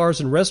best bars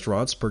and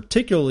restaurants,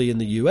 particularly in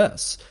the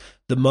U.S.,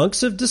 the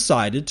monks have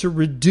decided to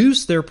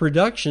reduce their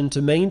production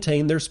to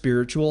maintain their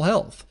spiritual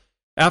health.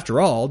 After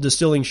all,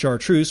 distilling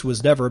chartreuse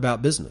was never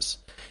about business.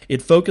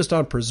 It focused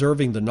on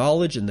preserving the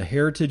knowledge and the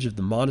heritage of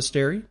the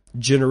monastery,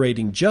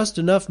 generating just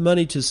enough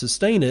money to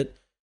sustain it,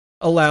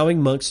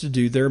 allowing monks to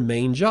do their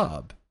main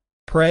job: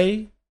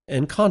 pray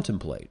and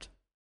contemplate.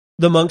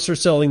 The monks are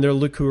selling their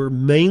liqueur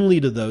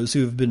mainly to those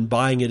who have been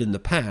buying it in the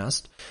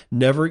past,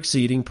 never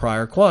exceeding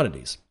prior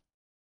quantities.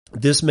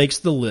 This makes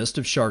the list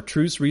of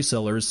chartreuse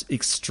resellers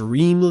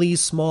extremely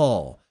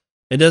small.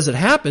 And as it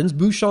happens,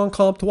 Bouchon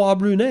Comtois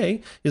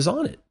Brunet is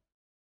on it.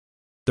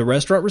 The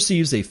restaurant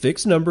receives a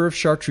fixed number of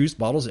chartreuse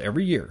bottles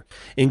every year,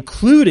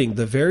 including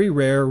the very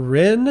rare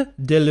Reine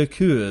des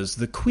Liqueurs,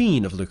 the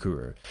Queen of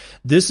Liqueur.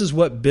 This is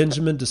what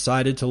Benjamin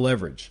decided to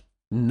leverage.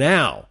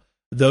 Now,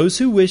 those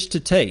who wish to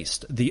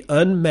taste the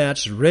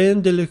unmatched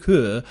Reine des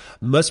Liqueurs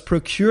must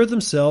procure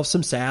themselves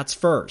some sats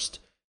first.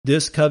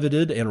 This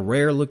coveted and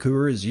rare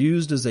liqueur is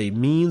used as a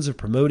means of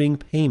promoting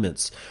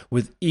payments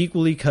with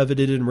equally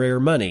coveted and rare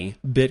money,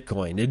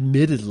 Bitcoin.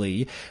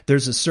 Admittedly,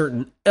 there's a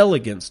certain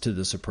elegance to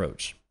this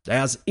approach.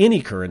 As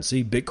any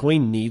currency,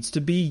 Bitcoin needs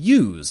to be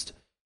used.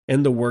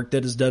 And the work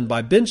that is done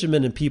by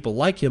Benjamin and people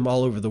like him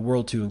all over the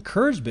world to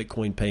encourage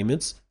Bitcoin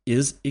payments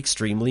is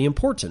extremely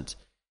important.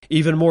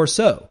 Even more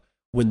so,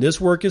 when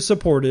this work is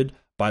supported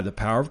by the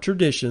power of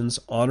traditions,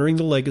 honoring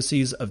the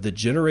legacies of the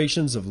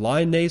generations of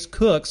Lyonnaise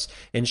cooks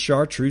and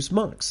chartreuse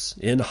monks.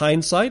 In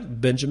hindsight,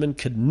 Benjamin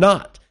could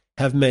not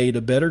have made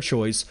a better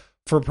choice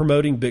for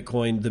promoting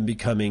Bitcoin than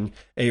becoming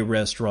a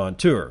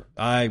restaurateur.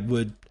 I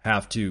would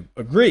have to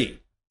agree.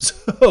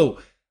 So,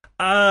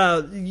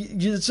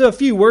 just a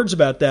few words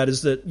about that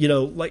is that,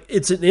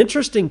 it's an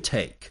interesting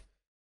take.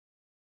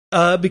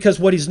 Because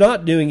what he's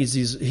not doing is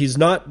he's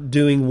not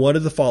doing one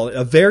of the following.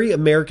 A very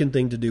American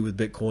thing to do with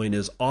Bitcoin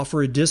is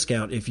offer a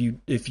discount if you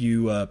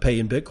pay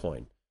in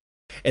Bitcoin.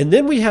 And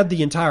then we had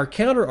the entire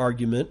counter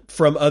argument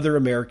from other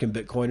American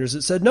Bitcoiners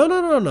that said,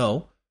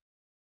 no.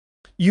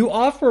 You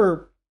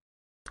offer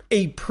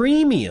a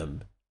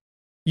premium.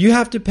 You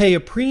have to pay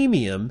a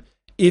premium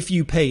if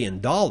you pay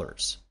in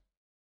dollars.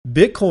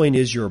 Bitcoin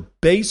is your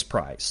base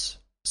price.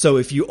 So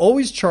if you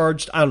always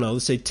charged,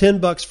 let's say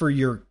 $10 for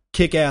your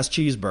kick-ass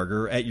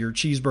cheeseburger at your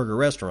cheeseburger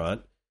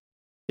restaurant,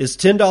 is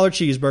 $10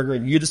 cheeseburger,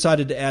 and you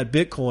decided to add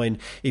Bitcoin.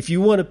 If you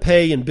want to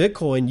pay in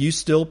Bitcoin, you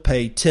still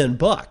pay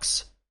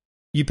 $10.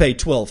 You pay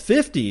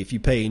 $12.50 if you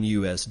pay in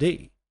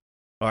USD.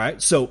 All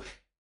right, so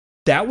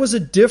that was a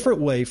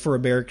different way for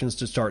Americans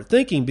to start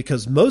thinking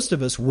because most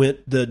of us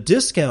went the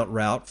discount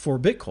route for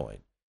Bitcoin.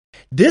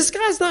 This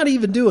guy's not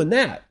even doing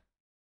that.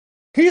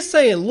 He's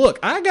saying, look,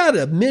 I got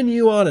a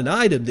menu on an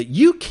item that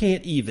you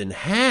can't even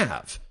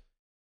have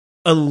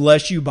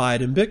unless you buy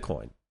it in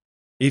Bitcoin.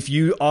 If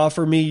you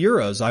offer me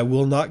euros, I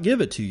will not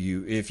give it to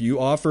you. If you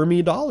offer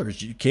me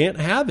dollars, you can't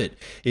have it.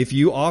 If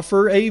you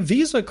offer a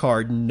Visa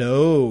card,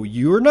 no,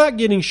 you're not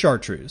getting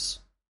chartreuse.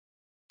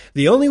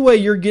 The only way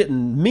you're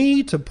getting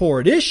me to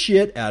pour this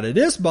shit out of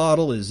this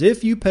bottle is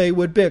if you pay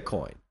with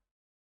Bitcoin.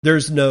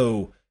 There's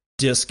no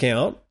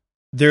discount.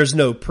 There's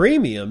no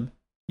premium.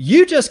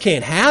 You just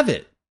can't have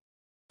it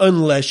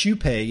unless you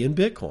pay in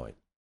Bitcoin.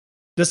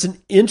 That's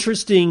an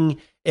interesting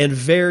and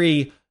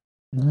very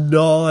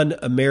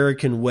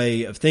non-American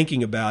way of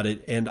thinking about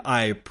it, and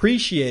I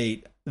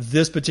appreciate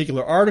this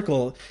particular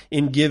article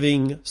in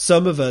giving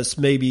some of us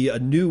maybe a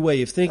new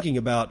way of thinking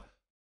about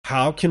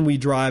how can we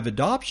drive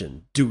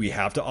adoption. Do we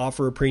have to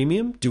offer a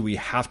premium? Do we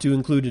have to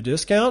include a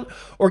discount?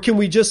 Or can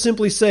we just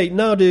simply say,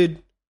 no,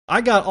 dude,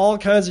 I got all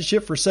kinds of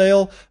shit for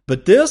sale,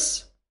 but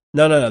this,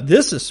 no,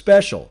 this is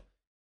special,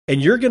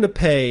 and you're going to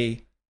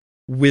pay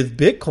with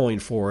Bitcoin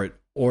for it,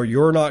 or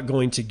you're not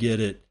going to get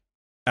it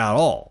at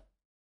all.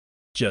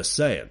 Just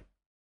saying.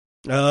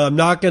 I'm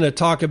not going to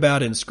talk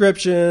about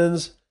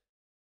inscriptions.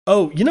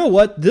 Oh, you know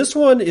what? This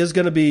one is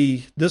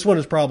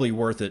probably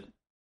worth it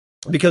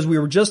because we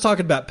were just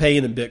talking about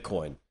paying in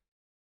Bitcoin.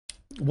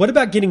 What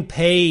about getting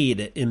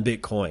paid in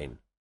Bitcoin?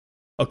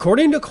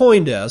 According to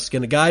CoinDesk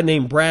and a guy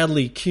named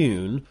Bradley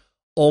Kuhn,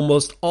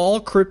 almost all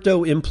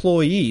crypto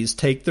employees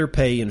take their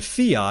pay in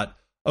fiat,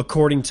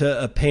 according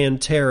to a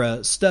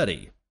Pantera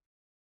study.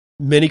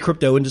 Many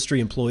crypto industry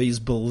employees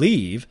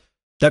believe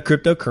that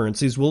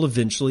cryptocurrencies will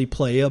eventually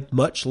play a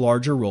much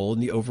larger role in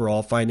the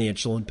overall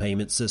financial and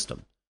payment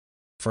system.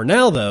 For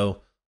now,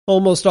 though,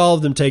 almost all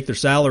of them take their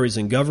salaries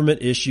in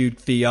government-issued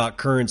fiat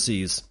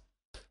currencies.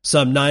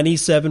 Some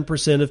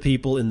 97% of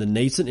people in the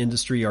nascent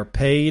industry are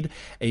paid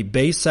a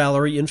base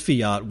salary in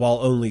fiat, while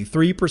only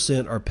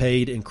 3% are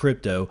paid in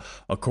crypto,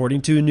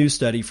 according to a new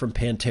study from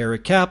Pantera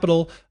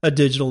Capital, a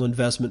digital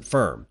investment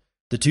firm.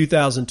 The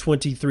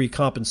 2023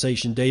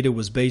 compensation data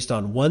was based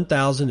on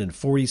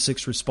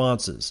 1,046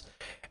 responses.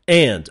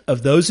 And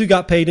of those who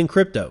got paid in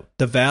crypto,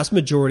 the vast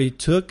majority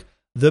took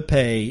the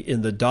pay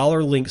in the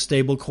dollar-linked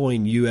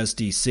stablecoin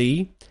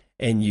USDC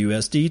and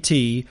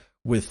USDT,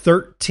 with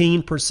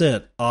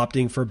 13%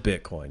 opting for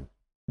Bitcoin.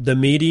 The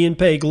median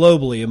pay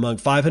globally among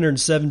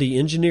 570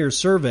 engineers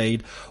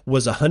surveyed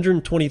was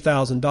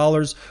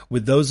 $120,000,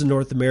 with those in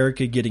North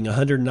America getting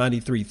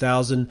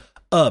 $193,000,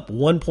 up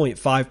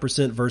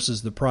 1.5%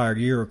 versus the prior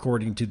year,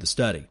 according to the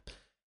study.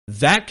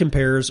 That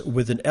compares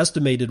with an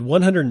estimated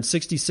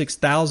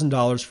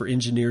 $166,000 for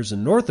engineers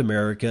in North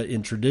America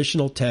in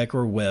traditional tech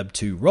or Web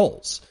 2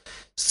 roles.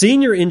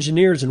 Senior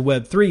engineers in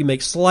Web 3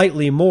 make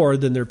slightly more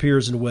than their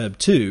peers in Web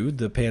 2,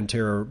 the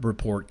Pantera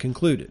report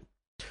concluded.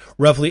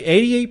 Roughly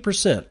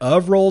 88%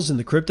 of roles in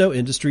the crypto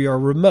industry are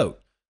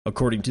remote,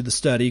 according to the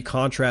study,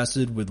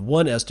 contrasted with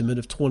one estimate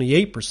of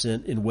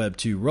 28% in Web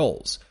 2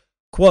 roles.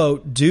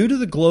 Quote, due to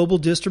the global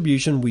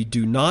distribution, we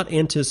do not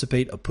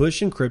anticipate a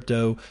push in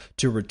crypto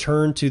to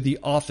return to the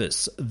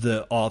office,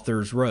 the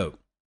authors wrote.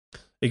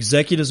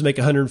 Executives make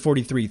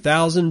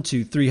 $143,000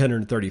 to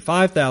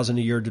 $335,000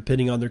 a year,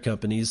 depending on their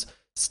company's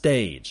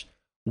stage.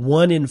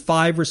 1 in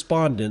 5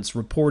 respondents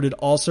reported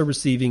also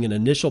receiving an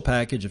initial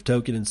package of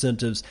token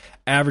incentives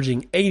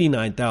averaging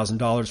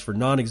 $89,000 for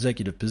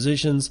non-executive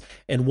positions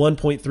and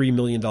 $1.3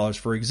 million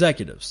for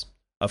executives.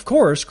 Of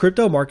course,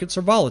 crypto markets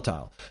are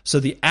volatile,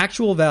 so the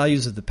actual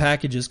values of the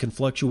packages can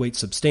fluctuate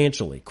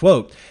substantially.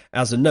 Quote,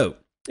 as a note,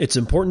 it's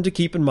important to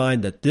keep in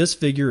mind that this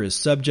figure is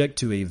subject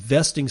to a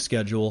vesting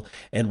schedule,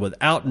 and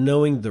without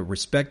knowing the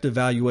respective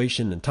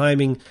valuation and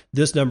timing,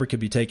 this number could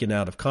be taken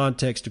out of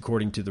context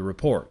according to the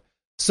report.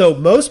 So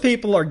most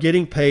people are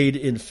getting paid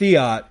in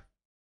fiat.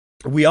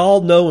 We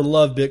all know and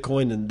love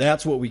Bitcoin, and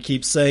that's what we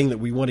keep saying that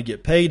we want to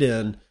get paid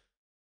in.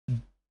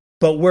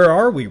 But where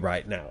are we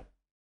right now?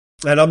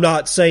 And I'm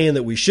not saying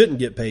that we shouldn't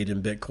get paid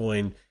in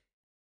Bitcoin.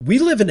 We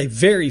live in a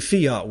very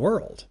fiat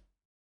world.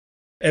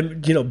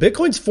 And, you know,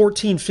 Bitcoin's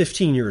 14,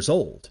 15 years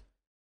old.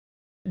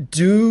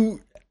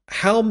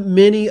 How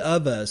many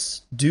of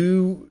us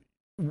in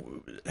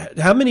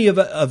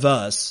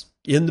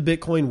the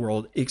Bitcoin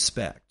world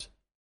expect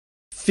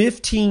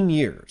 15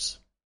 years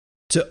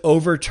to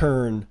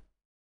overturn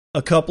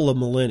a couple of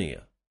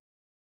millennia?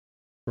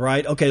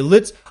 Right? Okay,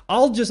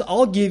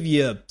 I'll give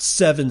you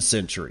 7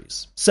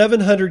 centuries,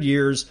 700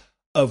 years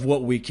of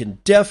what we can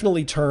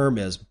definitely term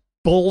as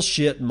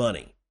bullshit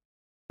money.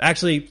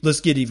 Actually, let's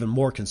get even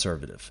more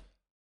conservative.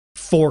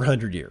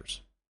 400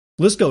 years.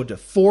 Let's go to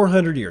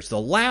 400 years.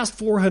 The last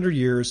 400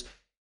 years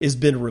has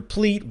been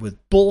replete with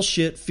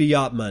bullshit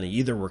fiat money.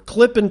 Either we're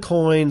clipping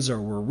coins,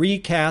 or we're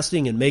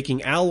recasting and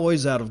making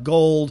alloys out of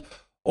gold,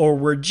 or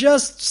we're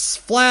just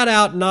flat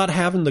out not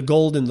having the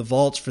gold in the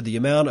vaults for the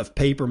amount of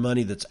paper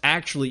money that's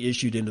actually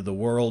issued into the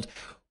world.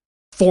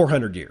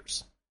 400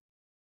 years.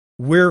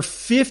 We're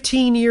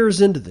 15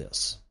 years into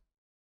this.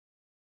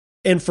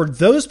 And for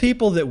those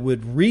people that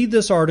would read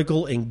this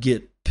article and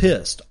get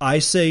pissed, I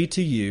say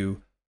to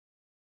you,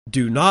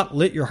 do not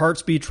let your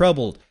hearts be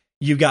troubled.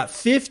 You've got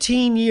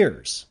 15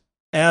 years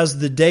as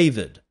the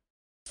David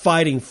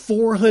fighting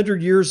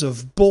 400 years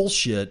of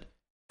bullshit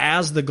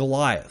as the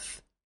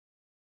Goliath.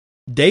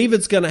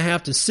 David's going to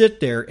have to sit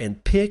there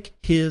and pick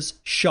his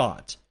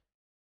shot.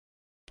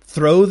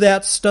 Throw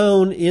that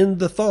stone in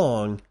the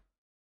thong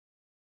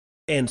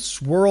and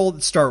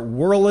start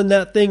whirling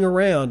that thing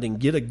around and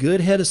get a good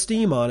head of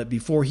steam on it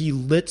before he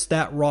lets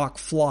that rock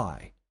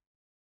fly.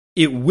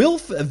 It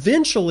will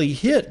eventually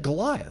hit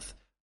Goliath.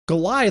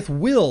 Goliath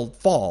will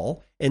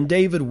fall, and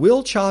David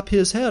will chop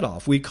his head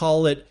off. We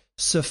call it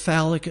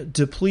cephalic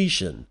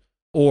depletion,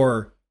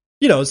 or,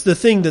 you know, it's the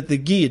thing that the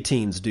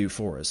guillotines do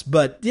for us.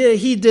 But yeah,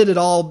 he did it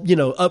all, you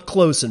know, up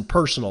close and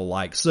personal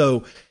like.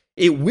 So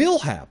it will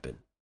happen.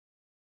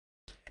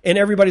 And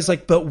everybody's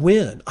like, but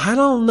when? I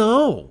don't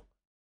know.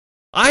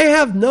 I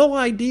have no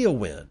idea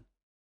when.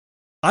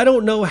 I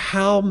don't know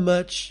how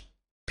much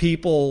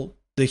people,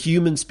 the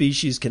human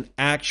species, can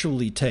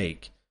actually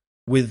take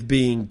with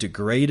being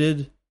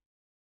degraded,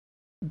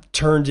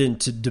 turned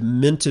into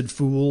demented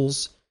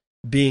fools,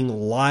 being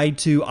lied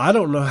to. I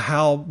don't know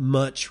how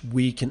much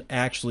we can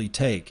actually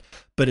take,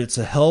 but it's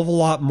a hell of a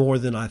lot more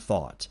than I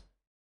thought.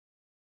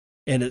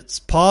 And it's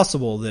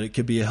possible that it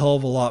could be a hell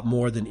of a lot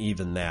more than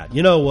even that.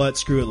 You know what?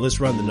 Screw it. Let's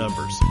run the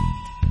numbers.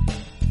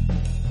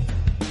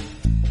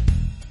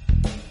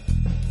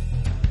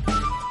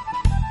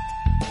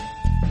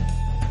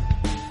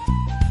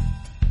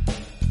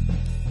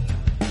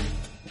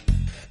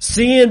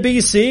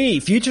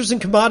 CNBC, futures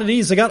and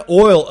commodities. I got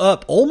oil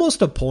up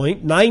almost a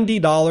point,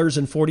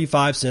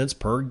 $90.45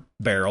 per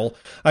barrel.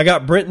 I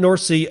got Brent North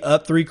Sea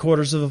up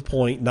 0.75 of a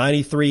point,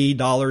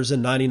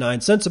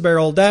 $93.99 a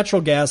barrel.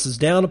 Natural gas is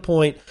down a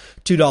point,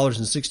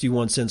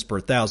 $2.61 per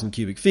 1,000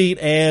 cubic feet.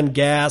 And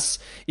gas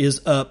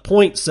is up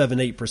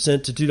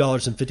 0.78% to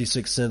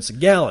 $2.56 a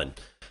gallon.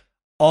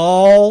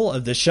 All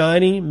of the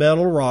shiny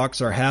metal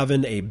rocks are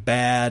having a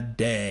bad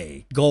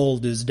day.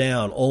 Gold is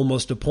down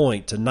almost a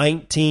point to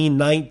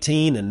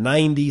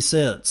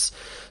 $19.90.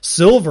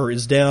 Silver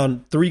is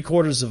down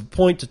 0.75 of a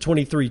point to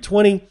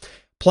 $23.20.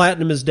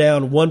 Platinum is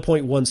down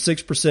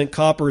 1.16%.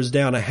 Copper is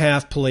down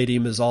 0.5%.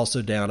 Palladium is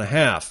also down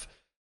 0.5%.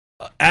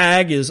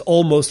 Ag is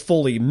almost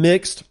fully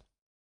mixed.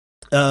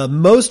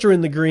 Most are in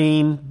the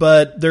green,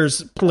 but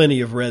there's plenty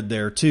of red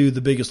there too.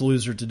 The biggest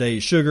loser today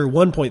is sugar,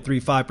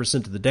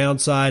 1.35% to the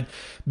downside.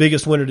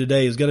 Biggest winner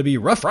today is going to be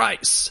rough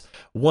rice,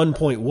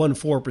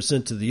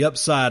 1.14% to the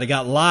upside. I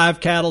got live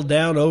cattle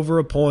down over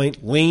a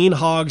point. Lean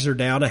hogs are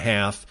down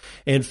 0.5%,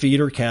 and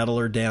feeder cattle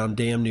are down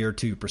damn near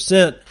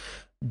 2%.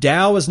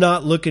 Dow is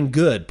not looking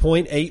good,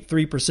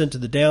 0.83% to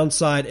the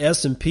downside.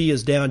 S&P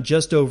is down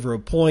just over a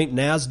point.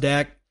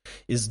 NASDAQ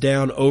is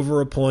down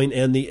over a point,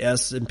 and the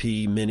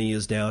S&P mini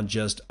is down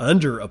just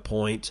under a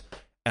point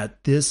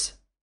at this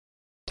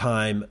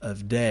time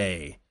of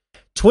day.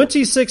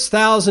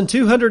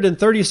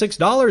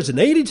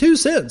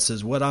 $26,236.82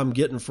 is what I'm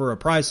getting for a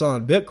price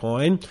on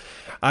Bitcoin.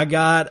 I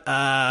got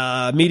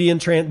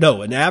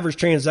an average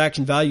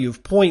transaction value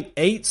of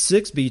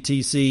 0.86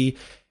 BTC.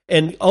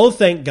 And oh,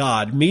 thank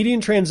God,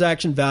 median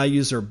transaction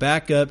values are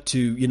back up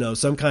to,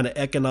 some kind of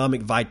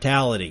economic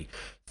vitality.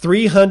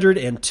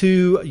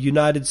 302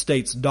 United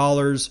States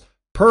dollars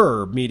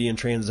per median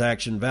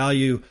transaction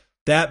value.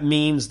 That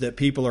means that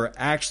people are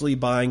actually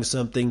buying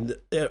something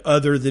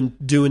other than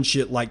doing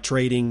shit like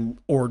trading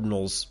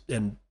ordinals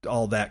and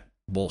all that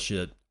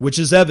bullshit, which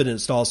is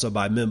evidenced also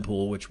by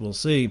Mempool, which we'll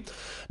see.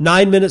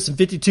 9 minutes and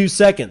 52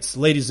 seconds,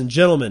 ladies and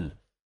gentlemen.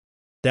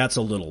 That's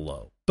a little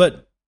low,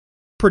 but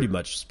pretty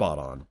much spot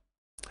on.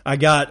 I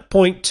got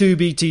 0.2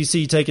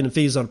 BTC taken in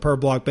fees on a per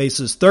block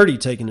basis, 30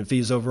 taken in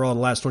fees overall in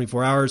the last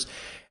 24 hours.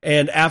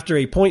 And after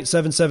a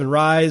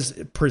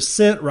 0.77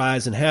 percent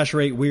rise in hash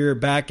rate, we're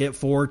back at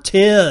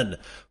 410.7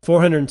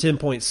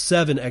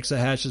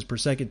 exahashes per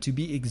second to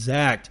be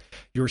exact.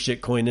 Your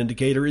shitcoin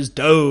indicator is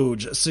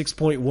Doge,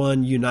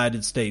 6.1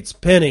 United States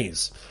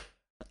pennies.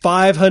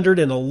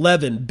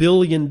 $511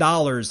 billion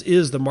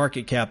is the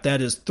market cap.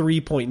 That is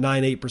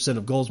 3.98%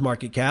 of gold's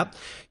market cap.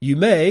 You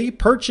may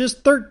purchase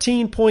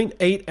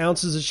 13.8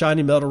 ounces of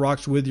shiny metal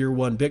rocks with your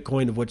one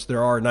Bitcoin, of which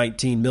there are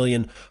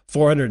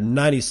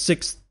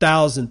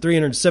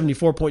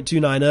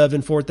 19,496,374.29 of,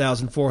 and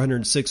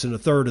 4,406 and a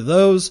third of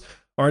those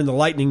are in the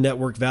Lightning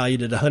Network,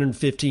 valued at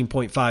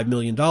 $115.5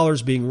 million,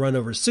 being run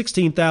over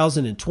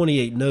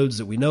 16,028 nodes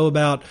that we know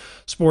about,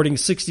 sporting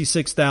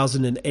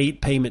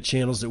 66,008 payment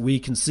channels that we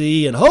can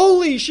see. And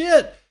holy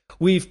shit,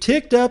 we've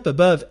ticked up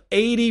above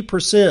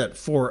 80%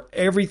 for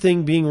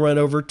everything being run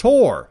over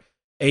Tor.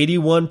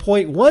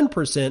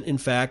 81.1%, in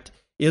fact,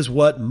 is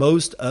what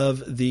most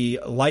of the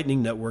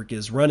Lightning Network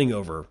is running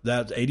over.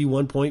 That's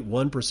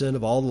 81.1%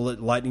 of all the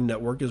Lightning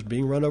Network is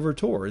being run over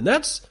Tor. And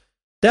that's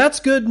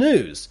good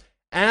news.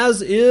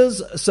 As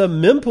is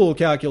some mempool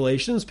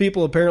calculations.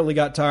 People apparently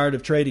got tired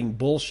of trading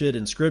bullshit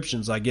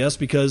inscriptions, I guess,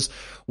 because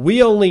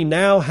we only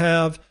now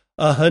have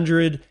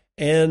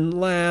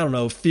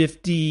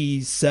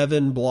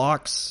 157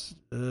 blocks.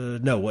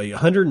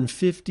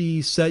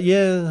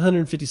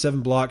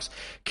 157 blocks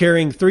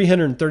carrying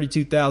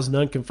 332,000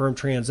 unconfirmed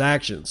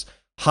transactions.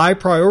 High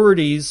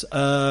priorities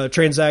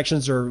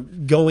transactions are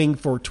going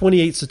for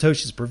 28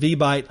 Satoshis per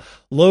VByte.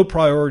 Low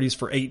priorities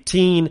for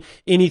 18.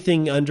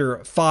 Anything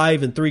under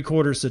 5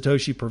 3/4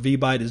 Satoshi per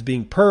VByte is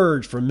being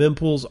purged from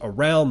mempools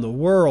around the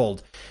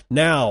world.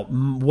 Now,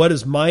 what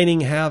does mining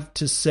have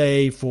to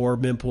say for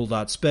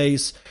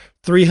mempool.space?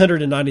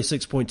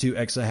 396.2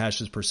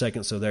 exahashes per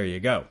second, so there you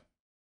go.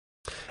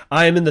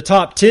 I am in the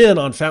top 10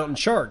 on Fountain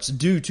Charts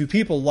due to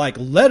people like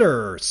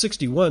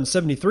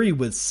Letter6173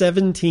 with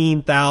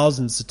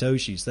 17,000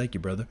 Satoshis. Thank you,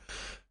 brother.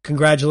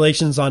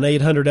 Congratulations on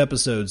 800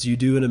 episodes. You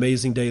do an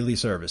amazing daily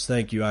service.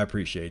 Thank you. I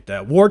appreciate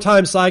that.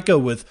 Wartime Psycho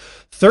with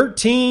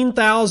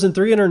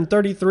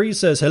 13,333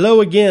 says,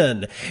 hello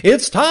again.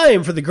 It's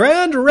time for the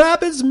Grand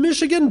Rapids,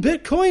 Michigan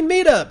Bitcoin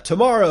Meetup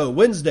tomorrow,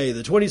 Wednesday,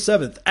 the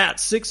 27th at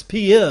 6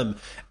 p.m.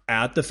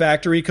 at the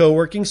Factory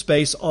Co-working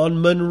Space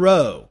on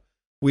Monroe.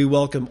 We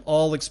welcome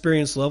all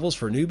experience levels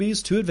for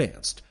newbies to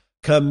advanced.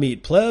 Come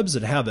meet plebs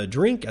and have a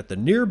drink at the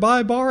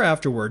nearby bar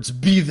afterwards.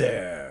 Be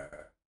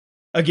there.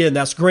 Again,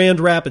 that's Grand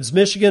Rapids,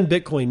 Michigan,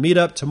 Bitcoin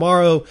Meetup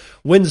tomorrow,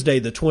 Wednesday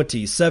the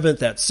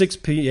 27th at 6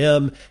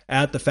 p.m.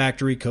 at the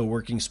Factory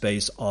Co-working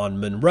Space on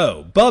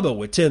Monroe. Bubba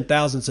with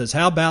 10,000 says,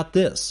 how about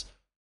this?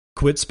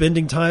 Quit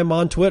spending time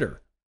on Twitter.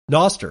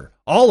 Nostr,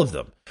 all of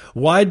them.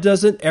 Why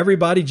doesn't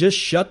everybody just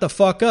shut the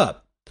fuck up?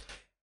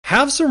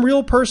 Have some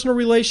real personal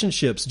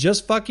relationships.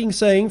 Just fucking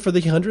saying for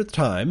the 100th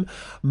time.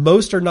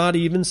 Most are not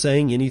even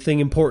saying anything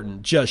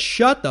important. Just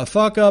shut the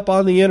fuck up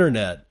on the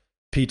internet.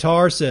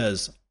 Pitar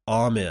says,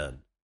 amen.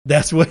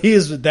 That's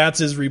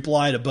his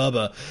reply to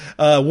Bubba.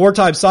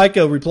 Wartime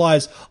Psycho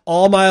replies,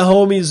 all my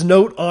homies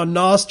note on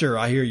Nostr.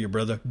 I hear you,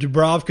 brother.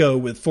 Dubrovko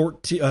with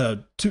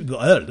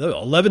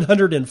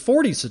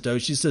 1,140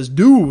 Satoshi says,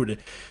 dude,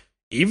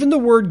 even the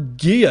word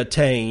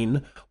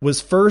guillotine was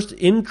first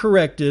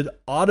incorrected,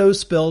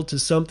 auto-spelled to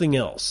something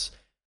else.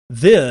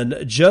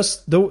 Then,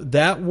 just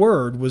that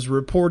word was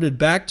reported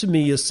back to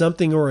me as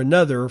something or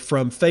another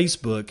from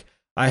Facebook.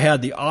 I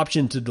had the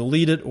option to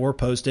delete it or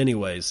post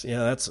anyways. Yeah,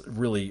 that's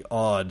really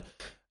odd.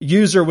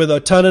 User with a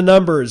ton of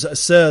numbers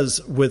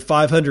says, with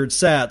 500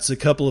 sats, a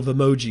couple of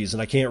emojis,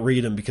 and I can't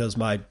read them because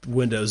my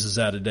Windows is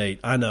out of date.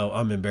 I know,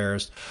 I'm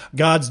embarrassed.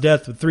 God's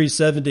Death with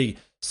 370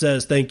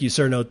 says, thank you,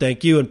 sir, no,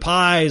 thank you. And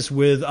Pies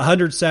with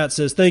 100 sats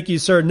says, thank you,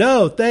 sir,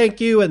 no,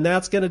 thank you. And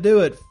that's going to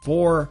do it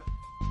for,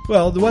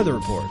 well, the weather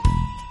report.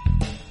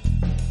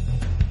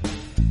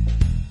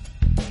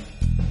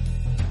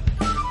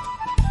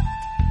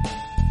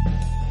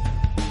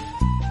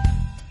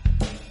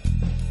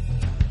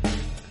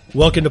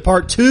 Welcome to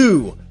part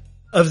 2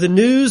 of the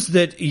news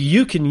that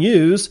you can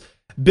use.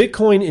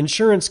 Bitcoin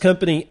insurance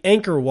company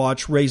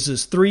AnchorWatch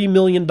raises $3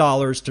 million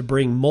to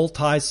bring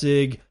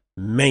multi-sig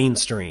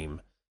mainstream.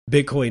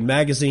 Bitcoin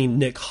Magazine,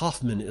 Nick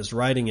Hoffman is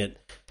writing it.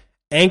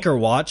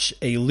 AnchorWatch,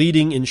 a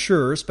leading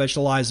insurer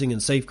specializing in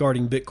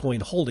safeguarding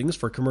Bitcoin holdings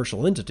for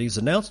commercial entities,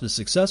 announced a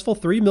successful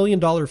 $3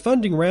 million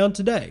funding round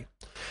today.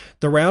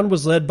 The round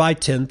was led by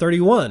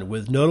 1031,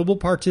 with notable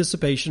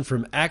participation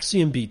from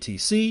Axiom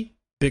BTC,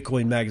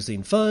 Bitcoin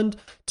Magazine Fund,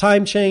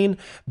 TimeChain,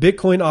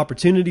 Bitcoin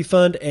Opportunity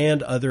Fund,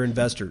 and other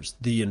investors.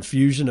 The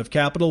infusion of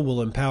capital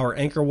will empower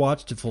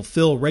AnchorWatch to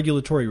fulfill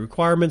regulatory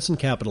requirements and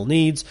capital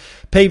needs,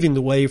 paving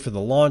the way for the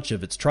launch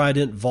of its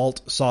Trident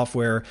Vault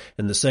software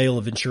and the sale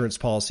of insurance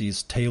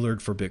policies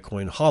tailored for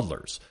Bitcoin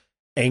hodlers.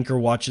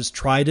 AnchorWatch's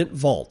Trident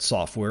Vault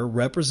software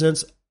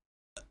represents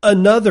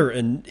another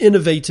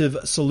innovative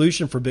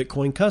solution for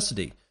Bitcoin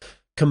custody,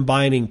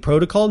 combining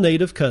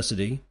protocol-native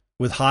custody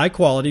with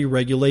high-quality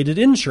regulated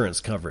insurance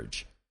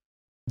coverage.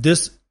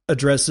 This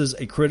addresses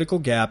a critical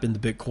gap in the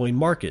Bitcoin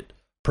market,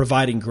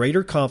 providing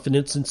greater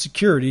confidence and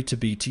security to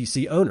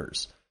BTC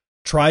owners.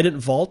 Trident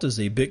Vault is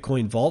a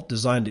Bitcoin vault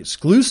designed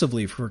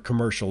exclusively for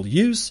commercial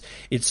use.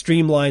 It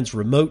streamlines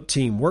remote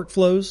team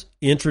workflows,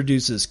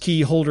 introduces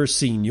key holder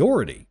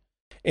seniority,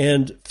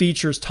 and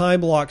features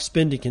time-locked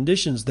spending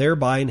conditions,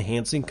 thereby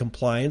enhancing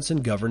compliance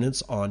and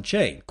governance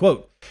on-chain.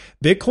 Quote,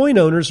 Bitcoin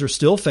owners are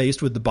still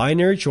faced with the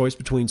binary choice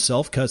between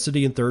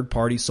self-custody and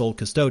third-party sole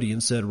custodian,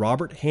 said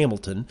Robert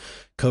Hamilton,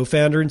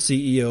 co-founder and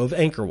CEO of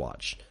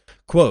AnchorWatch.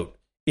 Quote,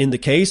 in the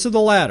case of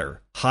the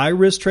latter,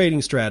 high-risk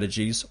trading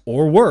strategies,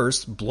 or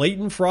worse,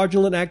 blatant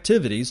fraudulent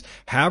activities,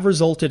 have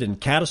resulted in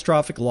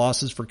catastrophic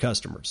losses for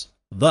customers.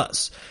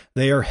 Thus,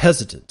 they are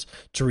hesitant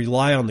to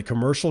rely on the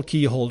commercial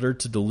key holder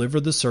to deliver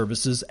the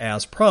services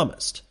as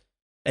promised.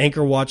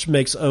 AnchorWatch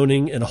makes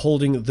owning and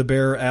holding the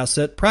bearer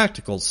asset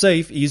practical,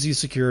 safe, easy,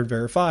 secure, and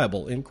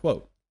verifiable. End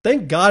quote.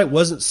 Thank God it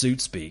wasn't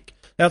suit speak.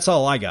 That's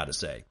all I got to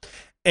say.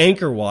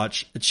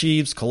 AnchorWatch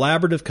achieves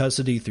collaborative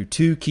custody through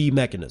two key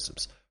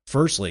mechanisms.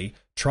 Firstly,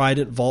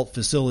 Trident Vault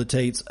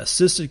facilitates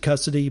assisted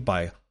custody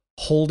by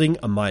holding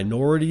a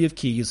minority of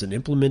keys and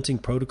implementing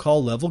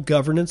protocol-level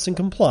governance and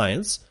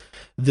compliance.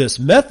 This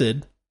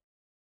method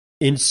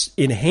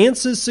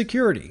enhances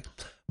security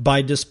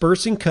by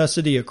dispersing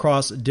custody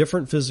across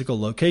different physical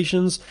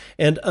locations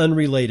and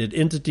unrelated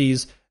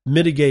entities,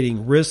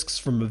 mitigating risks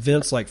from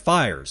events like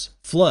fires,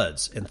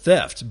 floods, and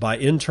theft by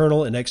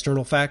internal and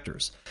external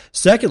factors.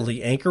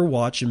 Secondly,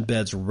 AnchorWatch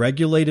embeds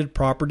regulated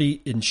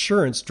property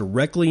insurance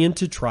directly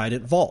into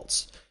Trident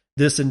Vaults.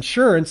 This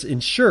insurance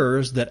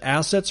ensures that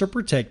assets are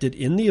protected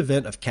in the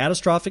event of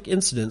catastrophic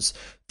incidents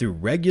through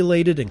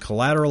regulated and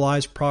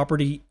collateralized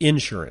property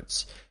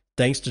insurance.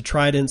 Thanks to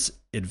Trident's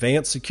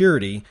advanced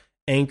security,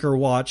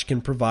 AnchorWatch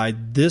can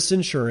provide this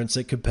insurance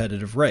at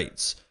competitive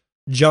rates.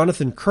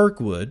 Jonathan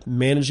Kirkwood,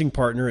 managing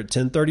partner at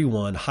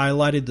 1031,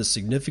 highlighted the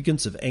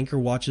significance of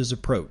AnchorWatch's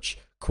approach.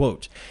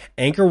 Quote,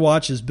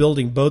 AnchorWatch is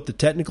building both the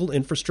technical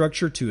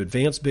infrastructure to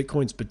advance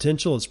Bitcoin's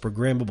potential as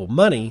programmable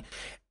money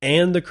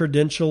and the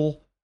credentialed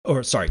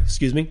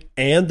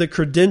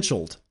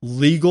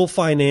legal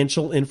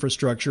financial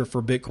infrastructure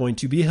for Bitcoin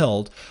to be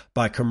held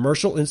by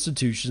commercial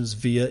institutions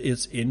via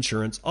its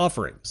insurance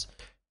offerings.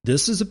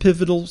 This is a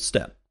pivotal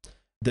step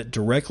that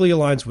directly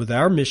aligns with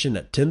our mission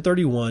at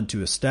 1031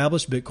 to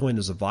establish Bitcoin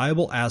as a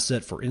viable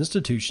asset for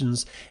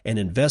institutions and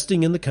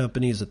investing in the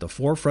companies at the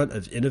forefront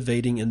of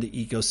innovating in the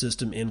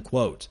ecosystem, end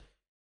quote.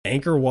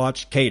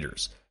 AnchorWatch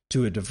caters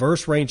to a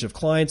diverse range of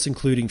clients,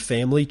 including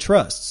family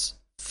trusts,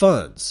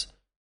 funds,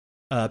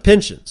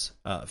 pensions,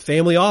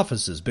 family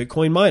offices,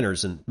 Bitcoin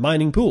miners, and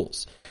mining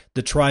pools.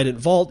 The Trident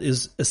Vault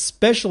is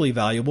especially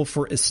valuable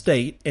for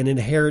estate and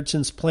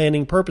inheritance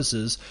planning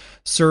purposes,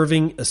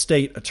 serving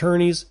estate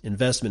attorneys,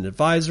 investment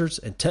advisors,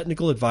 and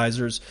technical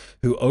advisors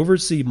who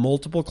oversee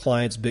multiple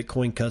clients'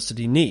 Bitcoin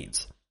custody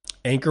needs.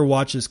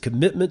 AnchorWatch's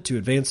commitment to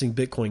advancing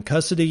Bitcoin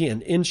custody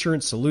and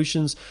insurance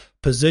solutions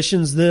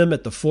positions them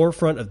at the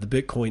forefront of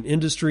the Bitcoin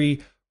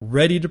industry,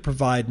 ready to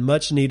provide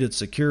much-needed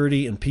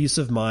security and peace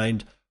of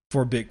mind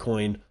for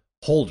Bitcoin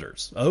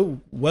holders. Oh,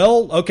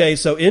 well, okay,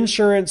 so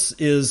insurance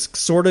is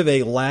sort of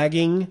a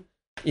lagging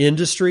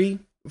industry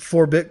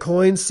for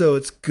Bitcoin, so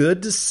it's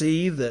good to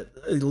see that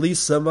at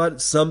least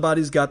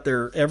somebody's got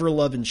their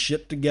ever-loving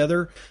shit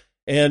together,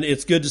 and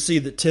it's good to see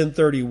that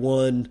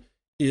 1031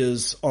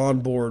 is on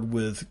board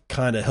with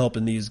kind of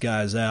helping these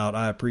guys out.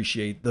 I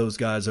appreciate those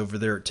guys over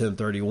there at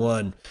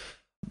 1031.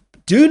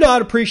 Do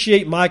not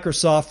appreciate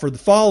Microsoft for the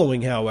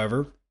following,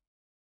 however.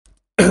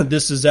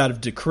 This is out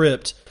of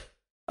Decrypt.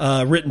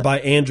 Written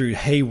by Andrew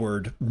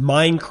Hayward.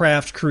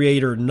 Minecraft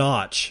creator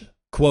Notch,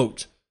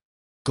 quote,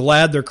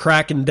 glad they're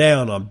cracking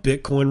down on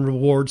Bitcoin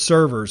reward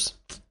servers.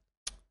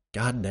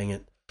 God dang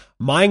it.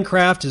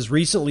 Minecraft has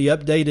recently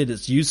updated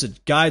its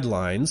usage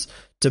guidelines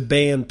to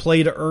ban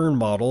play-to-earn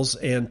models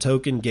and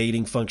token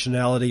gating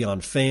functionality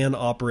on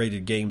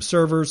fan-operated game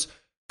servers,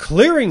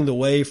 clearing the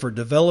way for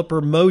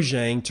developer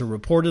Mojang to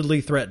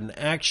reportedly threaten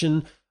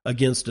action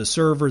against a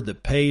server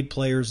that paid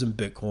players in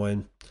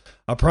Bitcoin.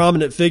 A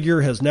prominent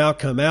figure has now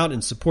come out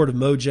in support of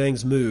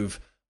Mojang's move,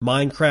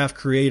 Minecraft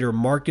creator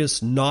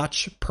Marcus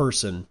Notch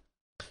Person.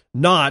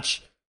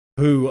 Notch,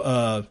 who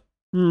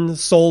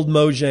sold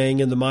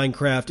Mojang and the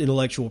Minecraft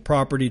intellectual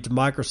property to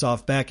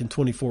Microsoft back in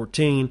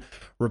 2014,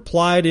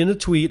 replied in a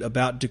tweet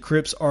about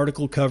Decrypt's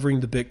article covering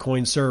the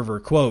Bitcoin server.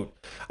 Quote,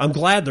 "I'm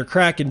glad they're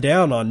cracking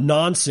down on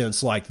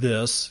nonsense like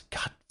this."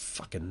 God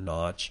fucking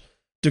Notch.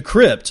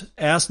 Decrypt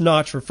asked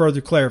Notch for further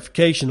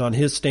clarification on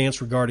his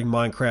stance regarding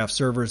Minecraft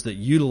servers that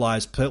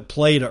utilize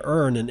play to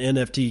earn and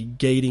NFT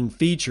gating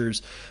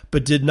features,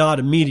 but did not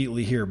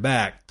immediately hear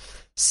back.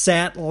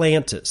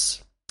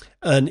 Satlantis,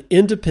 an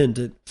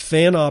independent,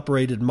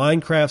 fan-operated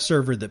Minecraft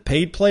server that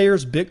paid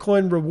players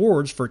Bitcoin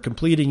rewards for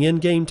completing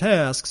in-game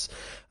tasks,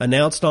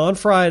 announced on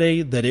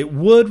Friday that it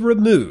would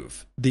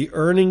remove the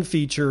earning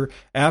feature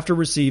after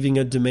receiving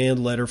a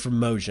demand letter from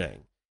Mojang.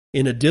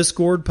 In a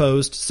Discord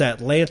post,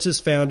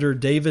 Satlantis founder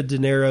David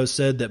Dinero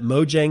said that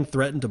Mojang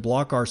threatened to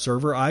block our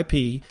server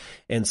IP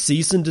and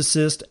cease and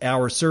desist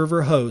our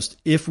server host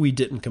if we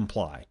didn't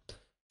comply.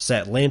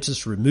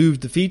 Satlantis removed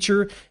the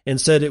feature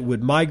and said it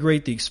would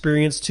migrate the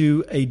experience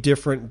to a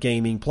different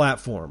gaming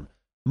platform.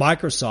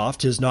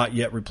 Microsoft has not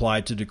yet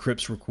replied to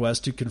Decrypt's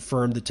request to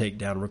confirm the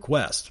takedown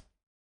request.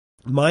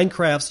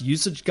 Minecraft's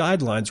usage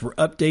guidelines were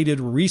updated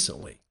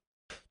recently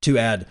to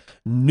add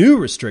new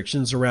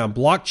restrictions around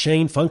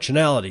blockchain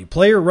functionality.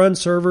 Player-run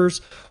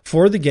servers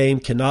for the game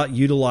cannot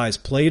utilize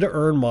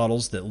play-to-earn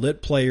models that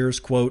let players,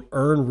 quote,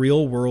 earn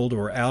real-world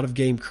or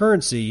out-of-game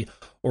currency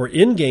or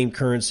in-game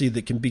currency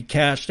that can be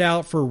cashed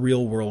out for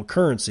real-world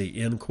currency,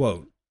 end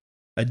quote.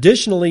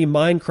 Additionally,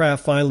 Minecraft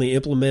finally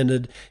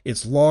implemented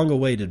its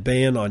long-awaited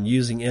ban on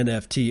using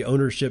NFT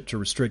ownership to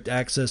restrict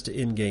access to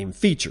in-game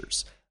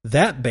features.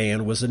 That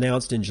ban was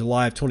announced in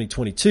July of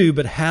 2022,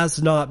 but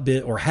has not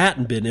been or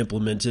hadn't been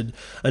implemented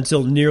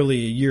until nearly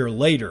a year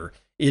later.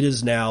 It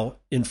is now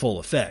in full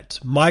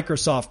effect.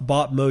 Microsoft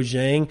bought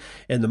Mojang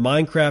and the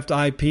Minecraft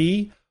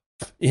IP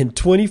in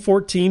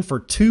 2014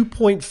 for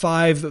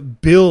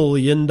 $2.5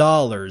 billion,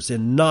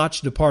 and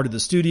Notch departed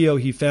the studio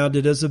he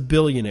founded as a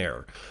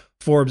billionaire.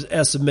 Forbes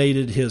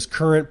estimated his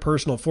current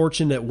personal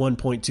fortune at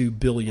 $1.2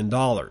 billion.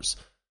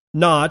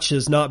 Notch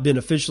has not been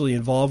officially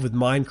involved with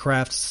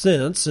Minecraft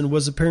since and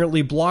was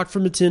apparently blocked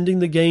from attending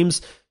the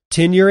game's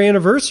 10-year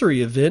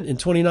anniversary event in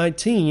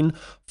 2019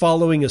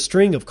 following a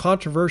string of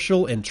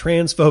controversial and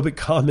transphobic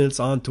comments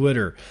on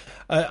Twitter.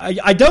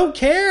 I don't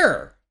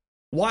care.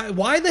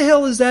 Why the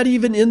hell is that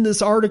even in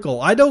this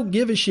article? I don't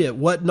give a shit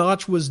what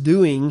Notch was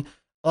doing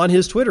on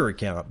his Twitter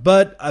account,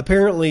 but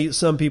apparently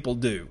some people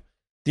do.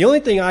 The only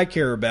thing I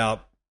care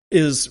about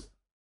is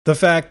the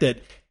fact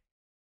that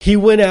he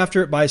went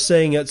after it by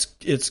saying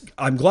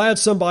I'm glad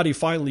somebody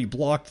finally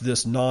blocked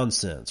this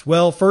nonsense.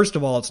 Well, first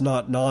of all, it's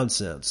not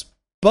nonsense,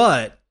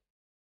 but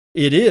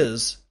it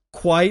is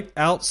quite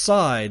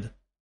outside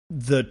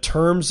the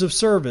terms of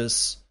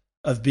service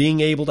of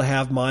being able to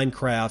have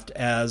Minecraft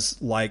as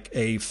like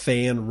a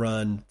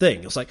fan-run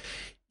thing. It's like,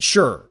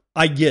 sure,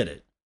 I get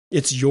it.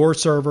 It's your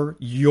server,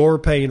 you're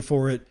paying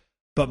for it,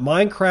 but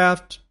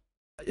Minecraft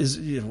is,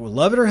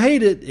 love it or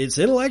hate it, it's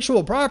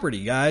intellectual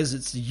property,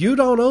 guys. You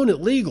don't own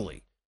it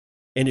legally.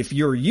 And if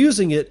you're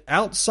using it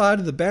outside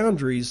of the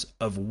boundaries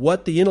of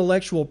what the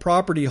intellectual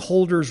property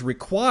holders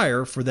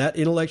require for that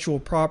intellectual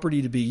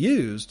property to be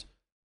used,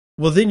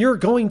 well, then you're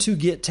going to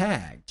get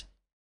tagged.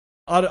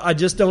 I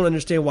just don't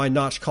understand why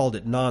Notch called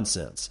it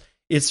nonsense.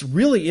 It's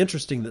really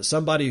interesting that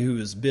somebody who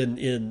has been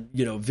in,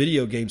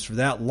 video games for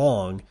that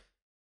long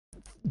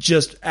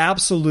just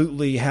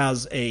absolutely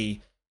has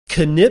a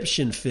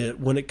conniption fit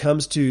when it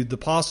comes to the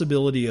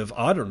possibility of,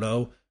 I don't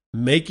know,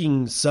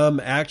 making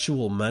some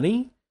actual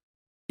money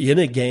in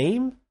a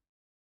game.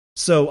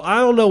 So I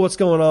don't know what's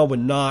going on with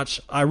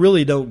Notch. I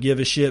really don't give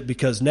a shit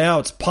because now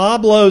it's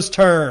Pablo's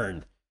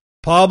turn.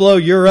 Pablo,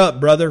 you're up,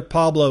 brother.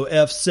 Pablo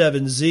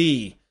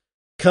F7Z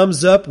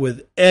comes up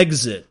with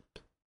Exit.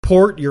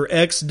 Port your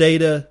X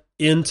data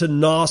into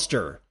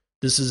Nostr.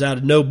 This is out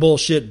of No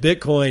Bullshit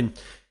Bitcoin.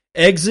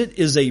 Exit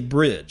is a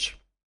bridge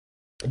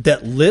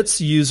that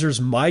lets users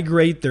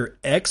migrate their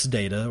X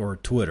data, or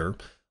Twitter,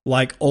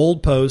 like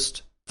old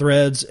posts,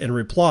 threads, and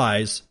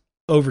replies,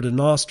 over to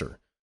Nostr.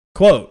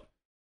 Quote,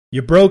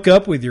 you broke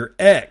up with your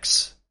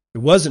ex. It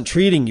wasn't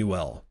treating you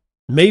well.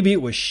 Maybe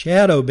it was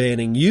shadow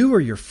banning you or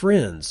your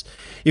friends.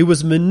 It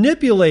was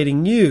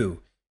manipulating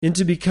you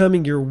into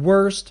becoming your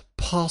worst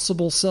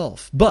possible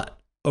self. But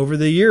over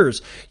the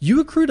years, you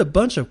accrued a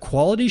bunch of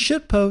quality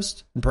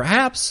shitposts and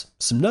perhaps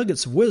some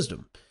nuggets of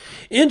wisdom.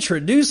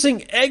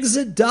 Introducing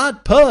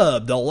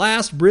Exit.pub, the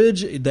last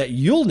bridge that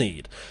you'll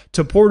need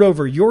to port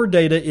over your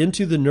data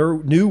into the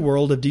new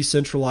world of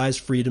decentralized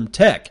freedom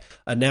tech,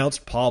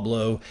 announced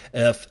Pablo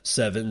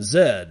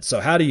F7Z. So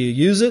how do you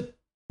use it?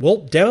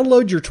 Well,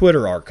 download your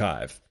Twitter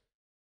archive.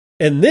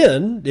 And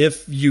then,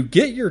 if you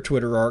get your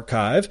Twitter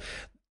archive,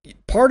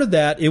 part of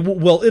that,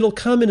 it'll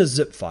come in a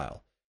zip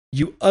file.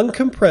 You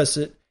uncompress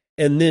it,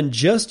 and then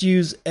just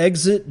use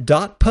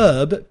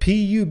exit.pub,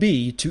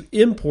 P-U-B, to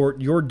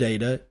import your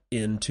data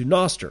into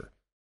Nostr.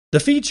 The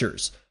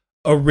features.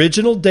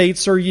 Original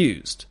dates are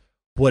used.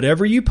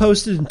 Whatever you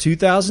posted in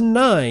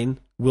 2009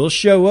 will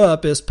show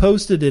up as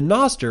posted in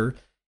Nostr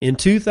in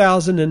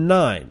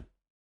 2009.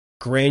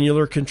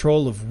 granular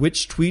control of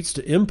which tweets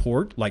to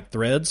import, like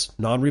threads,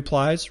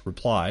 non-replies,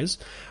 replies,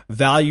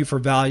 value for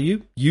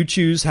value. You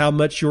choose how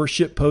much your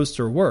ship posts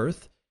are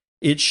worth.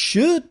 It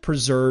should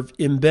preserve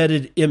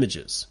embedded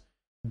images.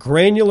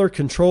 Granular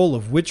control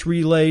of which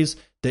relays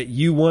that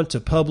you want to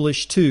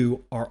publish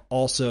to are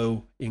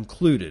also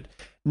included.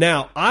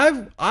 Now,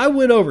 I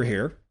went over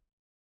here,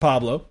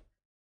 Pablo.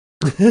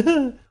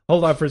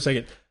 Hold on for a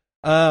second.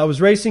 I was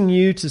racing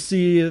you to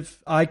see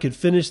if I could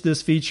finish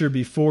this feature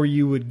before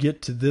you would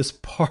get to this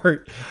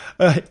part.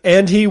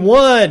 And he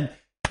won.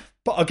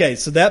 Okay,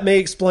 so that may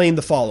explain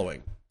the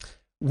following.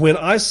 When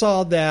I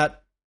saw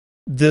that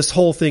this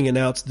whole thing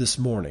announced this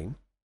morning,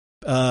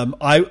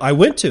 I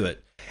went to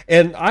it.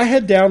 And I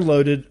had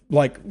downloaded,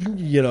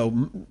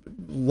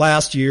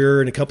 last year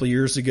and a couple of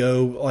years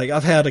ago,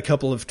 I've had a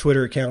couple of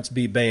Twitter accounts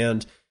be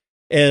banned.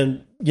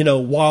 And,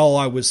 while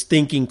I was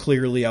thinking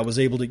clearly, I was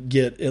able to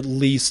get at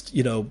least,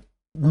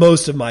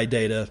 most of my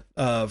data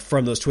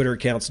from those Twitter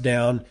accounts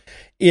down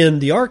in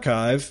the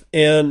archive.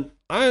 And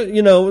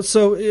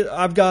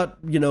I've got,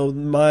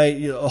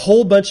 a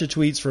whole bunch of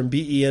tweets from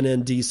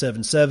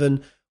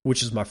BENND77,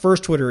 which is my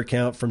first Twitter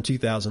account from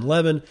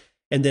 2011.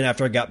 And then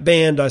after I got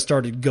banned, I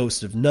started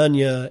Ghost of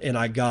Nunya, and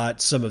I got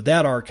some of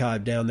that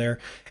archive down there.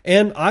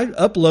 And I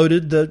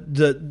uploaded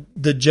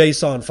the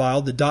JSON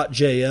file, the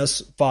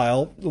 .js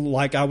file,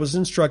 like I was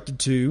instructed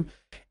to,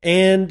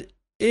 and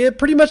it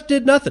pretty much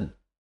did nothing.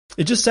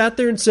 It just sat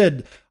there and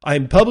said,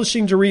 I'm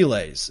publishing to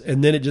relays.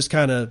 And then it just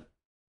kind of,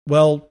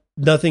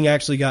 nothing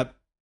actually got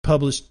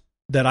published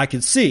that I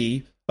could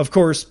see. Of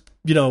course,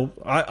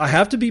 I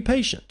have to be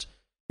patient,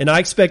 and I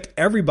expect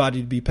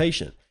everybody to be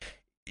patient.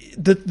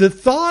 The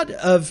thought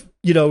of,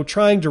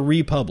 trying to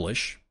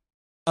republish,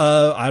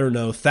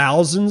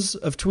 thousands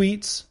of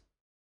tweets,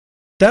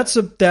 that's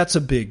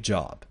a big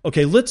job.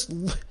 Okay, let's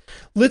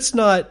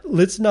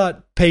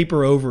not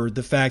paper over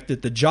the fact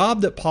that the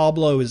job that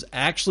Pablo is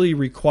actually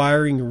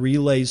requiring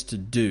relays to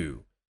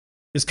do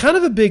is kind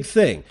of a big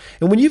thing.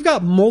 And when you've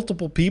got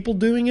multiple people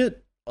doing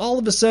it, all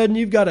of a sudden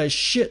you've got a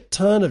shit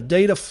ton of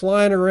data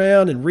flying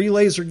around, and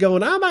relays are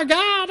going, oh my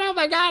God,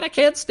 I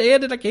can't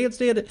stand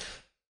it.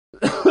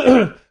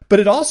 But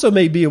it also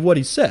may be of what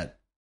he said.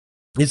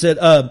 He said,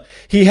 I'm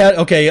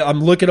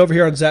looking over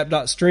here on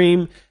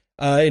zap.stream,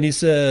 and he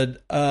said,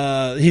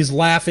 he's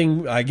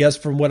laughing, I guess,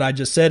 from what I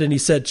just said, and he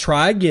said,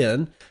 try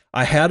again.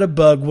 I had a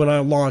bug when I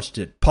launched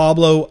it.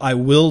 Pablo, I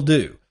will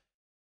do.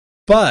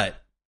 But,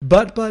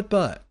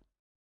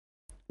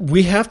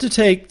 we have to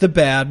take the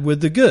bad with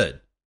the good.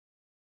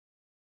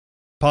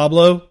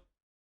 Pablo,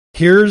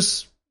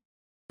 here's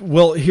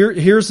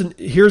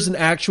an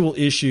actual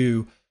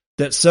issue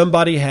that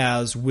somebody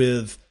has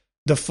with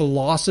the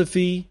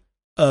philosophy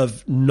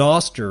of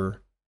Nostr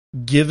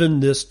given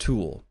this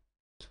tool.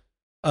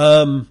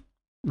 Let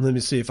me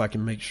see if I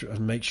can make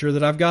sure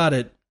that I've got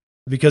it,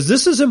 because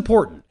this is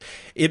important.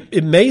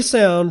 It may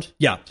sound,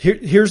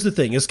 here's the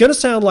thing. It's going to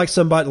sound like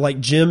somebody like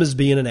Jim is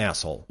being an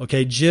asshole.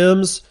 Okay,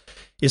 Jim's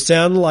is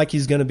sounding like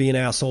he's going to be an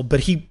asshole,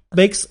 but he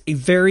makes a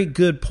very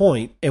good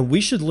point, and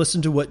we should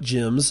listen to what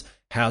Jim's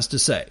has to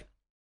say.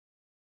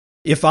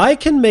 If I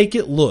can make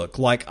it look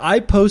like I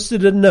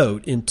posted a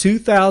note in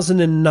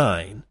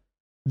 2009,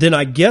 then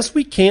I guess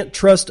we can't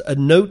trust a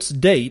note's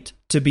date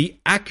to be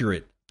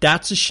accurate.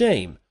 That's a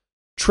shame.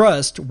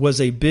 Trust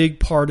was a big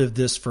part of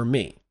this for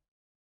me.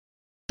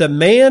 The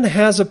man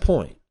has a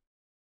point.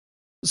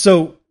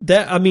 So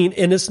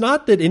and it's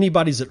not that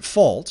anybody's at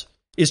fault.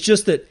 It's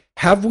just that,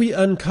 have we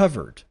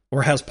uncovered,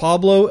 or has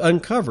Pablo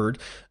uncovered,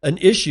 an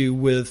issue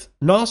with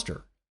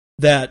Nostr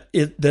that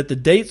the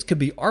dates could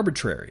be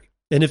arbitrary?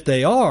 And if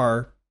they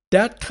are,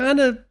 that's kind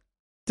of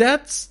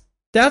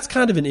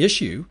an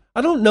issue. I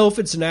don't know if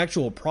it's an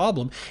actual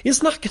problem.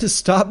 It's not going to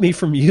stop me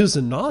from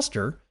using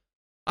Nostr.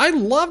 I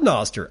love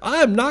Nostr. I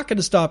am not going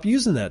to stop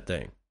using that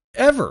thing,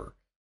 ever.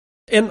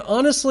 And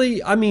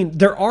honestly,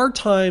 there are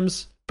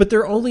times, but there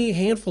are only a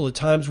handful of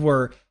times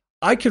where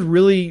I could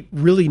really,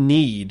 really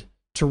need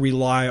to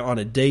rely on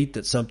a date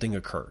that something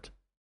occurred.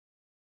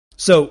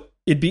 So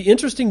it'd be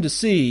interesting to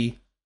see.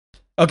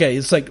 Okay,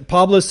 it's like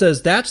Pablo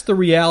says, that's the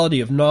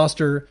reality of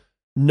Nostr.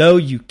 No,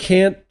 you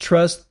can't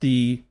trust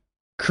the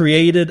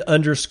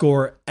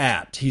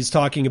created_at. He's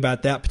talking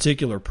about that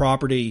particular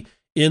property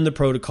in the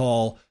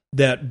protocol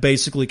that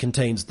basically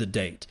contains the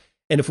date.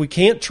 And if we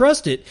can't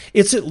trust it,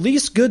 it's at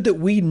least good that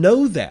we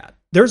know that.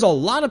 There's a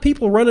lot of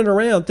people running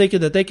around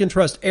thinking that they can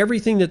trust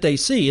everything that they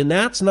see, and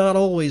that's not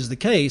always the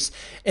case,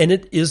 and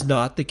it is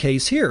not the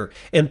case here.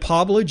 And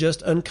Pablo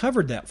just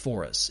uncovered that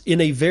for us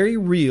in a very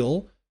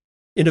real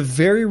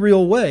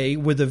way,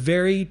 with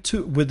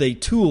a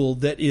tool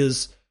that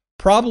is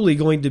probably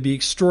going to be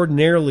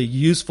extraordinarily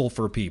useful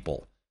for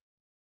people.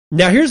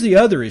 Now, here's the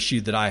other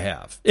issue that I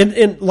have.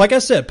 And like I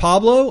said,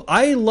 Pablo,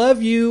 I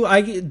love you.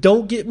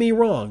 Don't get me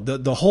wrong.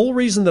 The whole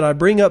reason that I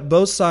bring up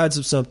both sides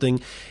of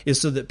something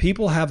is so that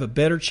people have a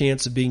better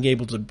chance of being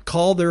able to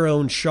call their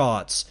own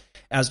shots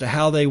as to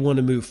how they want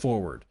to move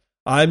forward.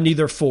 I'm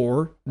neither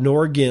for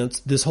nor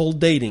against this whole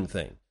dating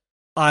thing.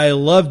 I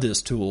love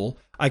this tool.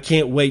 I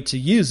can't wait to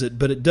use it,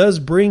 but it does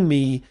bring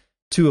me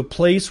to a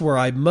place where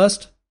I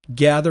must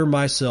gather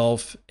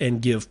myself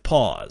and give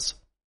pause.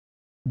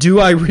 Do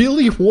I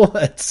really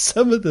want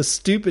some of the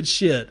stupid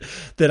shit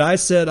that I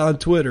said on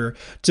Twitter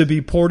to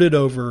be ported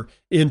over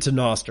into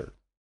Nostr?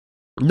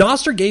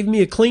 Nostr gave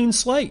me a clean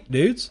slate,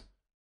 dudes.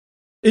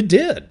 It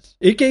did.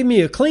 It gave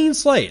me a clean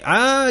slate.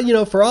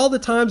 For all the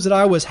times that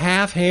I was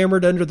half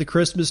hammered under the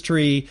Christmas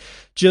tree,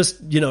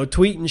 just,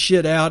 tweeting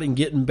shit out and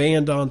getting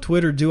banned on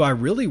Twitter, do I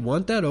really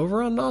want that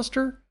over on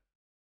Nostr?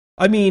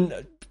 I mean,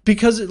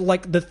 because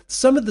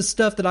some of the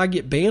stuff that I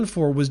get banned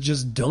for was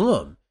just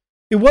dumb.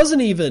 It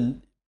wasn't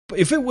even,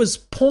 if it was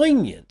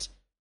poignant,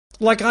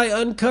 like I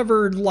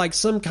uncovered like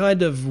some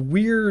kind of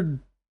weird,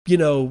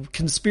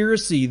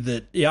 conspiracy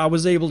that I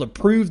was able to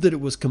prove that it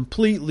was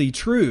completely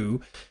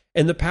true,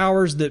 and the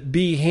powers that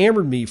be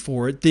hammered me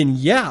for it, then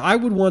yeah, I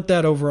would want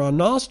that over on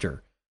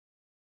Nostr.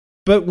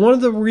 But one of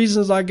the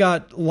reasons I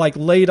got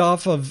laid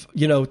off of,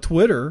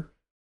 Twitter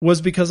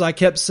was because I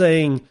kept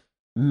saying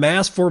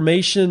mass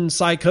formation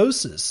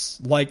psychosis,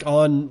 was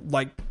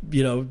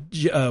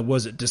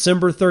it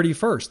December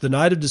 31st, the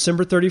night of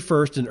December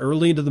 31st and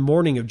early into the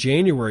morning of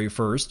January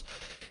 1st,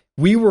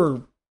 we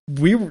were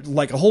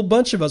like a whole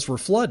bunch of us were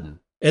flooding.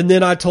 And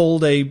then I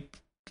told a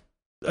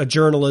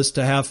journalist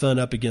to have fun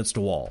up against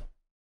a wall.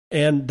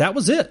 And that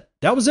was it.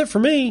 That was it for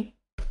me.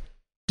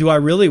 Do I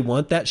really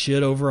want that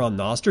shit over on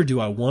Nostr?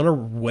 Do I want to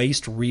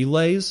waste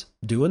relays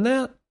doing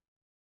that?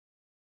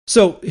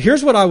 So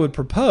here's what I would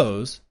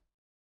propose.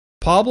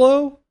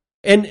 Pablo,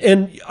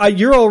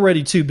 you're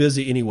already too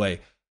busy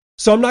anyway,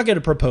 so I'm not going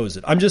to propose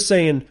it. I'm just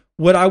saying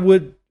what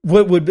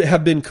would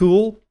have been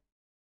cool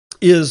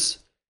is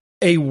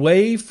a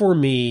way for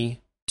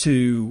me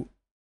to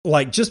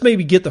just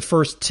maybe get the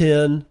first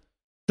 10,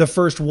 the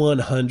first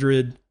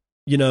 100,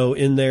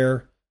 in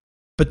there.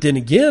 But then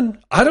again,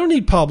 I don't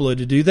need Pablo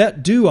to do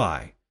that, do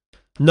I?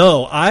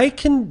 No, I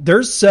can.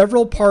 There's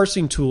several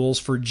parsing tools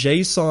for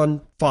JSON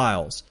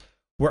files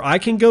where I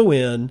can go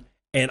in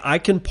and I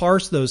can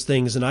parse those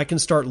things and I can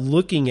start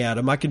looking at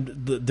them.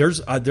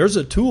 There's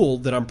a tool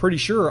that I'm pretty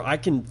sure I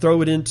can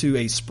throw it into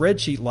a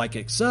spreadsheet like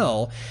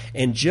Excel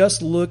and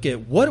just look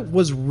at what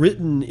was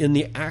written in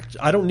the act.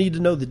 I don't need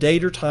to know the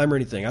date or time or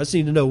anything. I just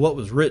need to know what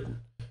was written,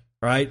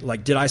 right?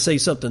 Like, did I say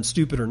something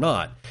stupid or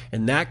not?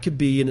 And that could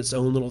be in its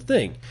own little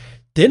thing.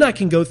 Then I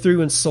can go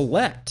through and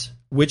select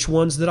which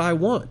ones that I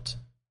want.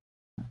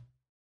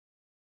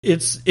 You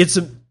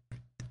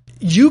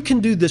can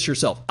do this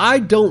yourself. I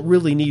don't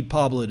really need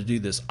Pablo to do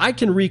this. I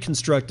can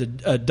reconstruct a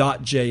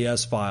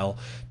 .js file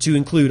to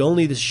include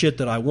only the shit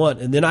that I want,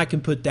 and then I can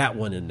put that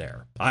one in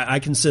there. I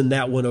can send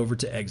that one over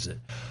to Exit.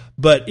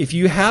 But if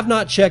you have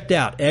not checked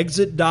out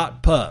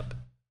exit.pub,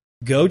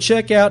 go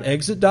check out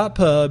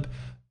exit.pub,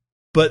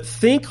 but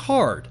think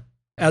hard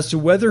as to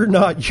whether or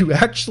not you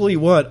actually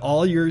want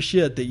all your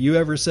shit that you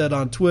ever said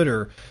on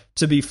Twitter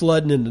to be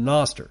flooding into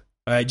Nostr.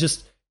 All right,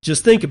 just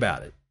think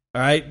about it.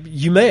 All right,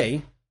 you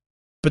may,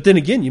 but then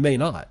again, you may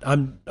not.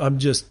 I'm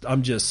just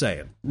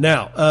saying.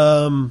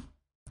 Now,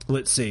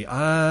 let's see.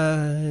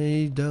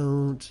 I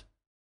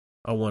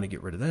want to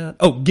get rid of that.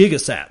 Oh,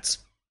 Gigasats.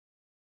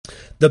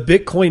 The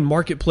Bitcoin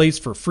marketplace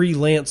for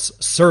freelance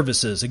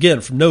services. Again,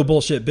 from No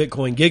Bullshit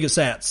Bitcoin,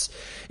 Gigasats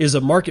is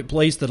a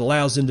marketplace that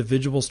allows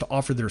individuals to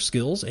offer their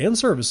skills and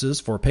services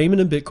for payment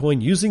in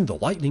Bitcoin using the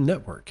Lightning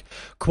Network.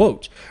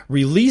 Quote,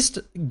 released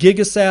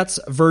Gigasats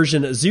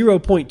version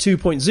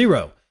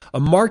 0.2.0, a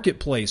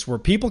marketplace where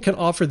people can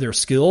offer their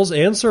skills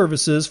and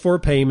services for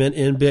payment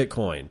in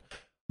Bitcoin.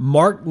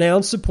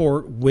 Markdown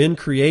support when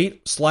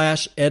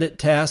create/edit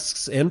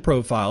tasks and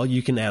profile.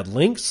 You can add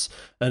links.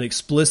 An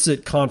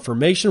explicit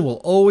confirmation will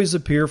always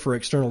appear for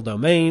external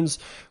domains.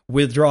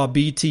 Withdraw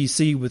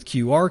BTC with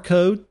QR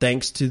code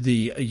thanks to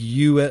the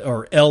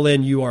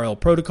LN URL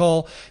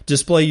protocol.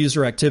 Display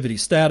user activity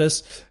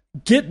status.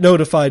 Get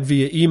notified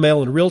via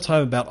email in real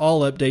time about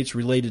all updates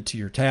related to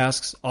your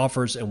tasks,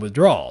 offers, and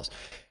withdrawals.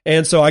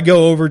 And so I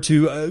go over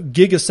to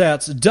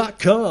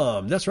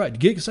gigasats.com. That's right,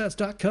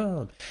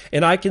 gigasats.com.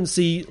 And I can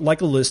see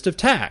like a list of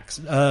tasks.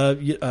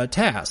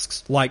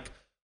 Like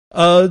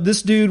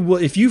this dude,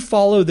 if you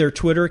follow their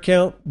Twitter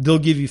account, they'll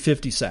give you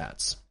 50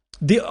 sats.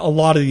 A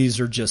lot of these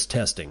are just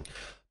testing.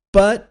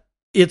 But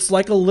it's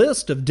like a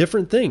list of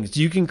different things.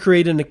 You can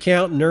create an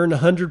account and earn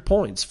 100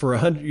 points for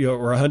 100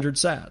 or 100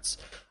 sats.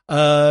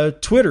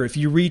 Twitter, if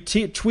you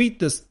retweet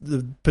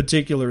the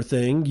particular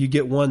thing, you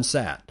get 1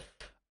 sat.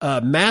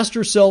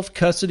 Master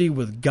self-custody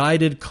with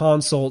guided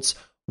consults,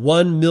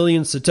 1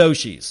 million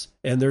Satoshis.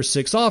 And there's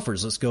 6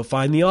 offers. Let's go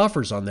find the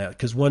offers on that.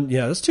 Because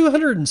that's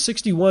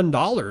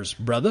 $261,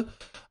 brother.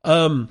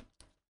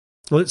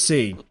 Let's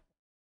see.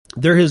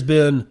 There has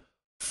been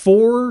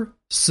 4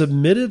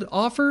 submitted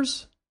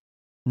offers.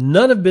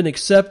 None have been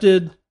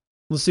accepted.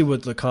 Let's see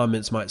what the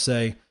comments might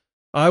say.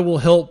 I will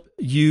help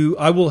you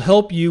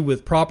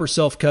with proper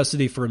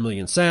self-custody for 1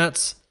 million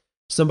sats.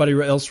 Somebody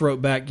else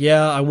wrote back,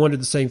 yeah, I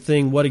wondered the same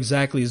thing. What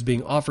exactly is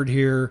being offered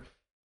here?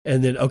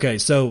 And then, okay,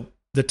 so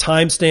the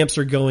timestamps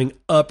are going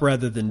up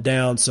rather than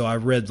down, so I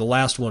read the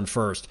last one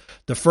first.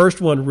 The first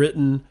one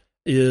written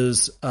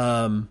is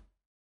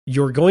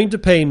you're going to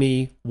pay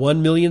me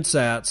 1 million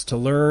sats to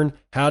learn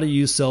how to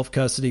use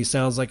self-custody.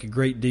 Sounds like a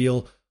great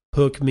deal.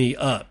 Hook me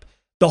up.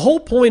 The whole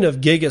point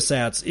of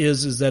GigaSats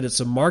is that it's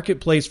a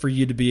marketplace for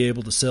you to be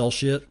able to sell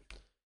shit.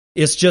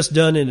 It's just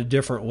done in a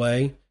different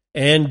way.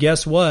 And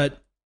guess what?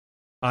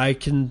 I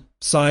can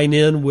sign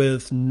in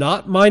with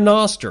not my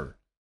Nostr,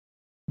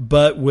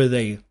 but with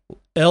a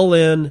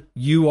LN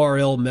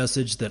URL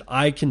message that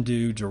I can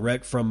do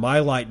direct from my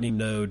Lightning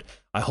node.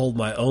 I hold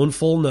my own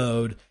full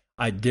node.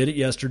 I did it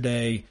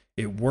yesterday.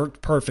 It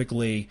worked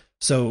perfectly.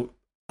 So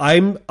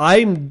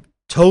I'm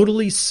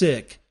totally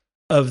sick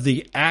of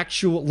the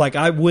actual, like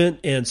I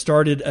went and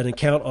started an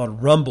account on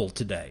Rumble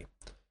today.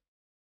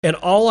 And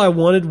all I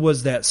wanted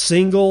was that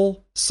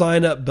single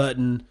sign up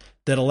button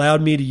that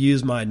allowed me to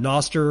use my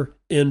Nostr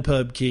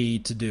npub key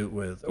to do it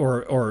with,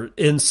 or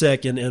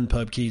NSEC and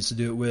npub keys to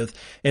do it with.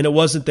 And it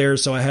wasn't there,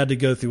 so I had to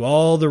go through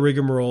all the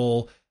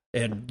rigmarole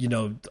and,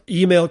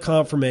 email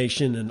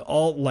confirmation and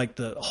all, like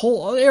the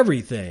whole,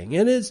 everything.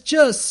 And it's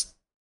just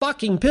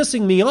fucking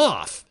pissing me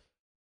off.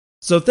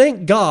 So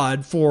thank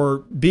God for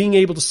being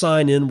able to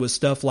sign in with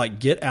stuff like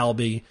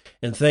GetAlby,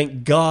 and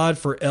thank God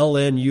for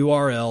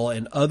LNURL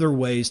and other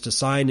ways to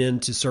sign in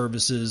to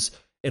services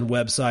and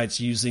websites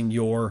using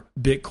your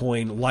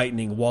Bitcoin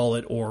Lightning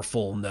wallet or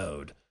full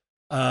node.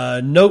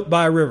 Note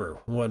by River.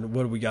 What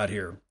do we got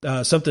here?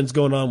 Something's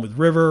going on with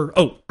River.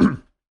 Oh,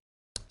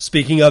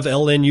 speaking of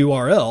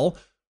LNURL,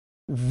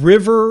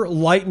 River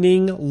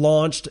Lightning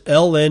launched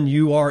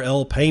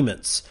LNURL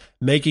payments,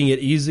 making it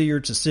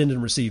easier to send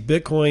and receive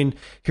Bitcoin.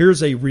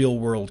 Here's a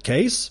real-world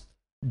case.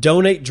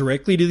 Donate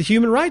directly to the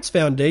Human Rights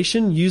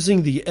Foundation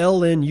using the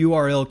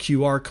LNURL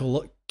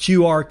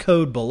QR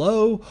code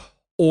below,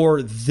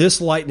 or this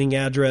Lightning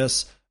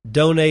address,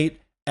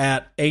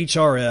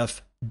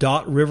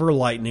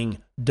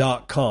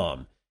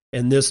 donate@hrf.riverlightning.com.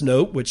 And this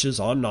note, which is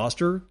on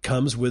Nostr,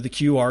 comes with a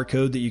QR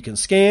code that you can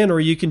scan, or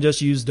you can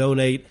just use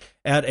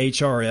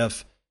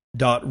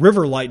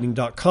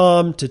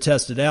donate@hrf.riverlightning.com to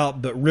test it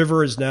out. But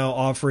River is now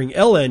offering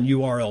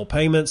LNURL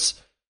payments.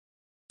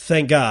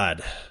 Thank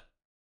God.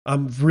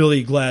 I'm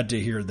really glad to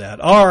hear that.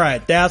 All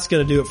right, that's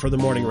going to do it for the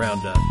morning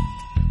roundup.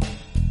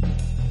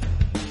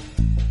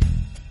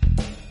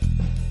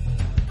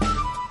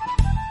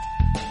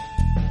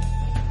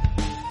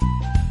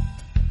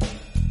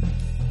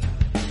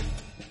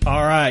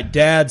 All right,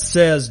 Dad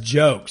says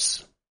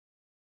jokes.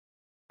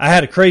 I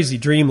had a crazy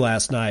dream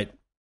last night.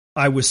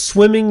 I was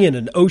swimming in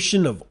an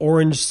ocean of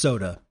orange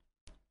soda.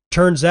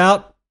 Turns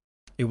out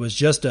it was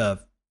just a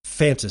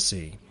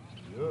fantasy.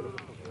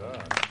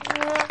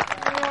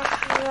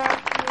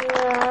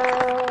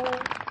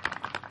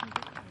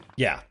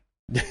 Yeah.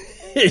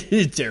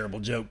 Terrible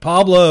joke.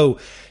 Pablo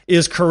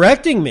is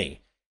correcting me.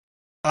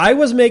 I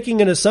was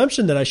making an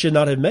assumption that I should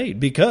not have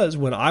made, because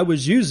when I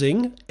was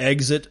using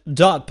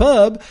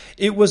exit.pub,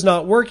 it was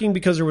not working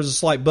because there was a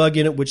slight bug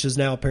in it, which has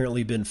now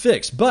apparently been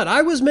fixed. But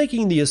I was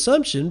making the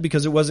assumption,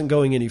 because it wasn't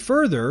going any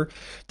further,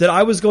 that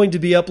I was going to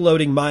be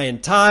uploading my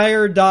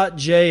entire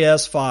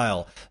 .js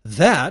file.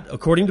 That,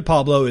 according to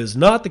Pablo, is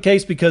not the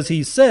case, because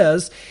he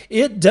says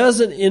it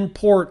doesn't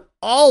import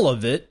all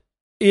of it.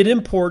 It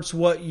imports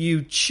what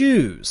you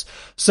choose.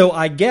 So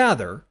I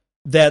gather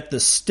that the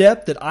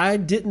step that I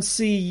didn't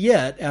see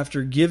yet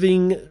after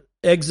giving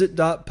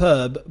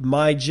exit.pub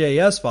my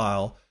JS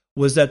file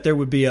was that there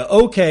would be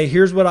okay,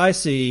 here's what I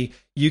see.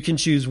 You can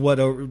choose what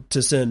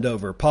to send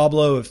over.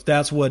 Pablo, if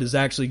that's what is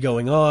actually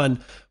going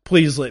on,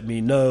 please let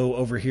me know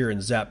over here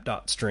in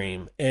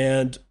zap.stream.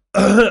 And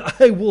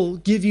I will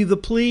give you the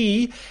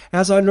plea,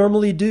 as I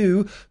normally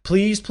do.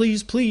 Please,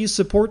 please, please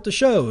support the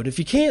show. And if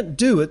you can't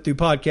do it through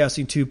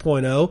Podcasting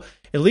 2.0,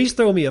 at least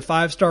throw me a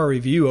 5-star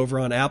review over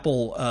on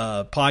Apple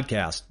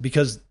Podcast,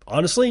 because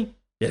honestly,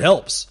 it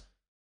helps.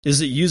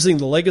 Is it using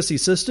the legacy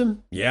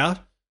system? Yeah.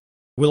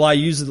 Will I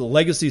use the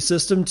legacy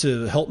system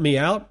to help me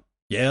out?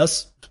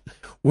 Yes.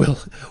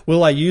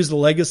 Will I use the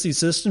legacy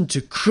system to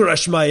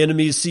crush my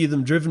enemies, see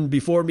them driven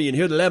before me, and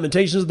hear the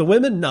lamentations of the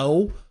women?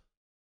 No.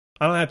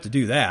 I don't have to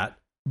do that.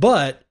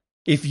 But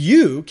if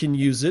you can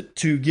use it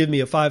to give me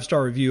a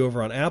 5-star review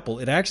over on Apple,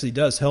 it actually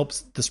does help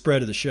the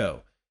spread of the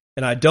show.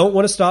 And I don't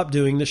want to stop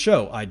doing the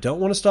show. I don't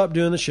want to stop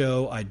doing the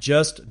show. I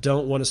just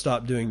don't want to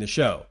stop doing the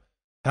show.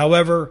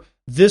 However,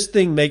 this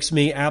thing makes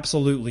me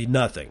absolutely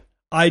nothing.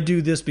 I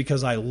do this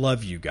because I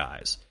love you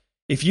guys.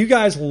 If you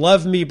guys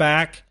love me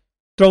back,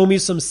 throw me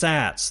some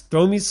sats.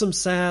 Throw me some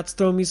sats.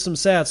 Throw me some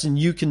sats. And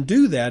you can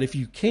do that if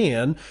you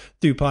can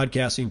through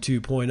Podcasting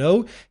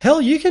 2.0.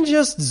 Hell, you can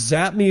just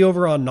zap me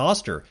over on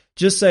Nostr.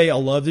 Just say, I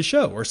love the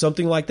show, or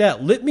something like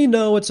that. Let me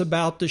know it's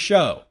about the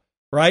show,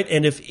 right?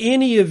 And if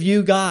any of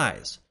you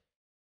guys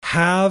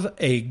have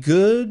a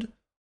good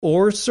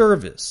or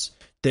service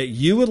that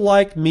you would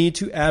like me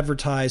to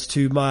advertise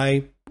to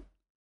my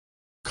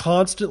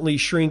constantly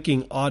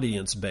shrinking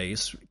audience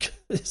base,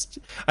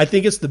 I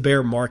think it's the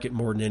bear market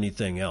more than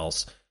anything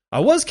else. I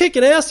was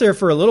kicking ass there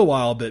for a little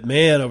while, but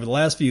man, over the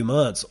last few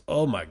months,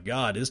 oh my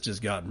God, it's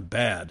just gotten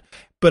bad.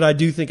 but I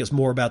do think it's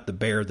more about the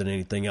bear than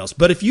anything else.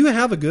 But if you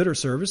have a good or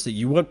service that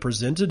you want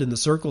presented in the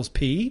Circles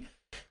P,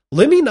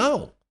 let me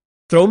know.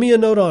 Throw me a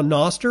note on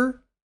Nostr.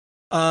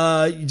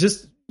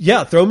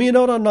 Throw me a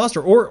note on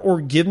Nostr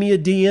or give me a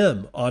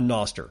DM on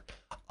Nostr.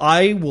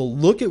 I will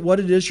look at what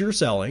it is you're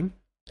selling,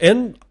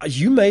 and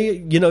you may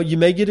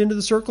get into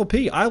the Circle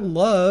P. I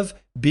love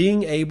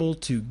being able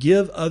to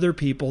give other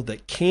people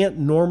that can't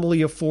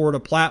normally afford a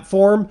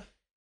platform,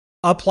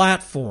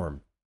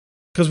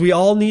 because we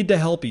all need to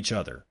help each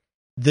other.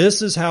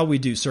 This is how we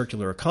do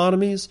circular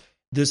economies.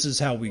 This is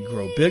how we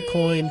grow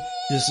Bitcoin.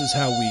 This is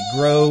how we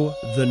grow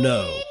the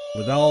know.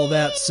 With all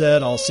that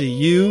said, I'll see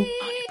you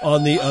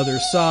on the other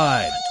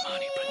side.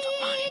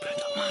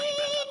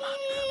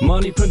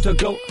 Money Printer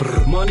go,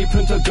 Money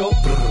Printer go,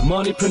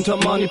 Money Printer,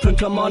 Money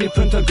Printer, Money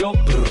Printer go.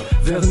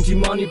 Während die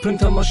Money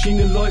Printer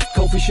Maschine läuft,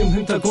 kaufe ich im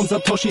Hintergrund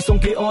Satoshis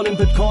und geh all in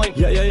Bitcoin.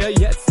 Ja,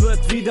 jetzt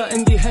wird wieder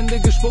in die Hände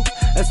gespuckt.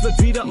 Es wird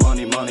wieder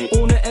Money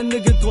ohne Ende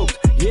gedruckt.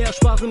 Yeah,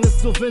 Sparen ist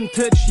so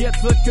Vintage,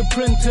 jetzt wird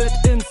geprintet.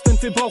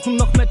 Instant, wir brauchen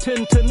noch mehr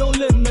Tinte, no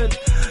limit.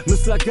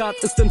 Miss Lagarde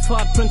ist in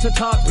Fahrt, printet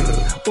hart.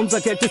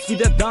 Unser Geld ist wie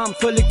der Darm,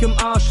 völlig im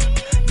Arsch.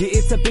 Die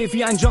EZB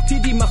wie ein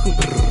Jockey, die machen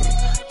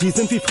Die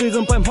sind wie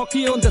Frieren beim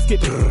Hockey und es geht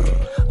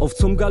auf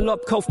zum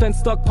Galopp, kauft dein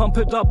Stock, pump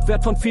it up.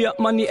 Wert von Fiat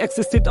Money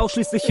existiert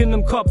ausschließlich in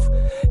dem Kopf.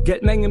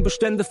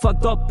 Geldmengenbestände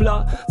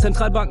Verdoppler.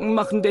 Zentralbanken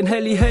machen den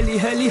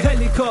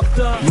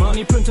Helikopter.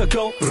 Money Printer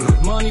go,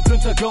 Money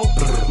Printer go,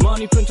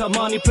 Money Printer,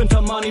 Money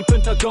Printer, Money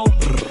Printer go.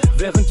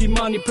 Während die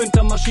Money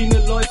Printer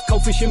Maschine läuft,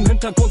 kauf ich im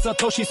Hintergrund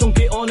Satoshis und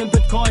geh all in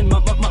Bitcoin.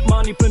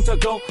 Money Printer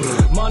go,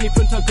 Money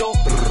Printer go,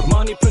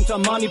 Money Printer,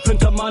 Money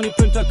Printer, Money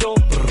Printer go.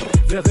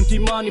 Während die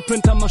Money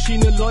Printer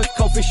Maschine läuft,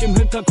 kauf ich im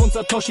Hintergrund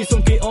Satoshis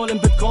und geh all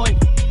in Bitcoin.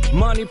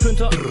 Money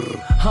Printer,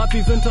 hart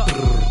wie Winter,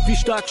 wie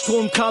stark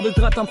Strom,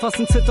 Kabeldraht am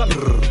Fassen zittern.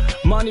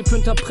 Money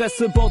Printer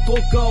Presse baut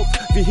Druck auf,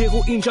 wie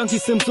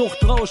Heroin-Junkies im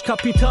Suchtrausch,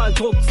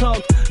 Kapitaldruck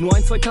zaut. Nur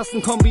 1, 2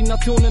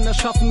 Tastenkombinationen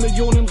erschaffen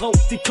Millionen Raub,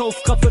 die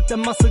Kaufkraft wird der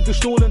Masse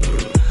gestohlen.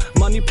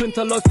 Money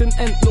Printer läuft in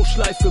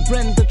Endlosschleife,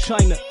 branded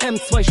Scheine,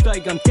 M2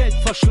 steigern, Geld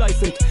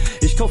verschleißend.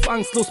 Ich kauf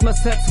angstlos mehr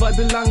Sets, weil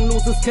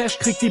belangloses Cash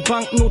kriegt die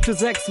Banknote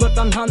 6, wird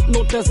an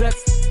Handnot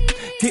ersetzt.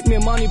 Gib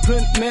mir Money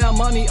Print, mehr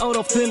Money out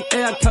of thin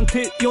air,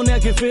 Kantillionär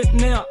gewinnt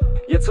näher.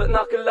 Jetzt wird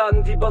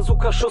nachgeladen, die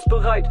Bazooka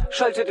schussbereit.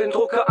 Schalte den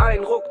Drucker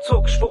ein,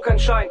 ruckzuck, spuck ein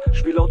Schein.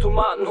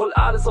 Spielautomaten, hol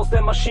alles aus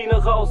der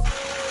Maschine raus.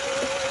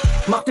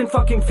 Mach den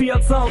fucking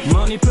Fiat Sound.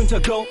 Money Printer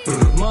go,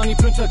 Money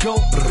Printer go,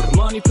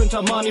 Money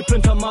Printer, Money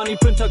Printer, Money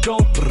Printer go.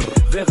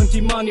 Während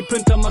die Money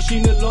Printer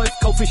Maschine läuft,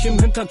 kauf ich im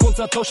Hintergrund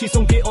Satoshis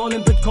und geh all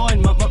in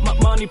Bitcoin.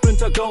 Money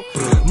Printer go,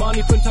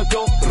 Money Printer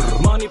go,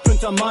 Money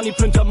Printer, Money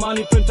Printer,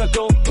 Money Printer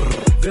go.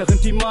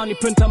 Während die Money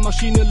Printer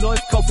Maschine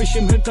läuft, kauf ich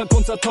im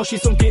Hintergrund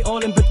Satoshis und geh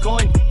all in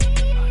Bitcoin.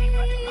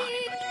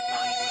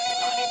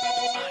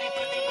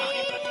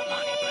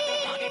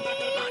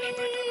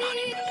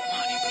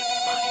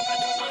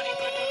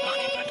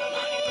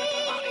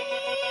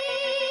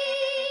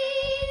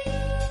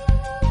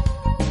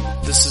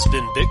 This has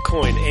been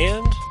Bitcoin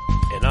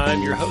and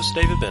I'm your host,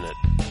 David Bennett.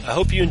 I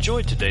hope you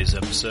enjoyed today's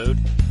episode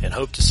and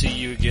hope to see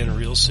you again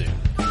real soon.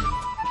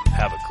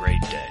 Have a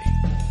great day.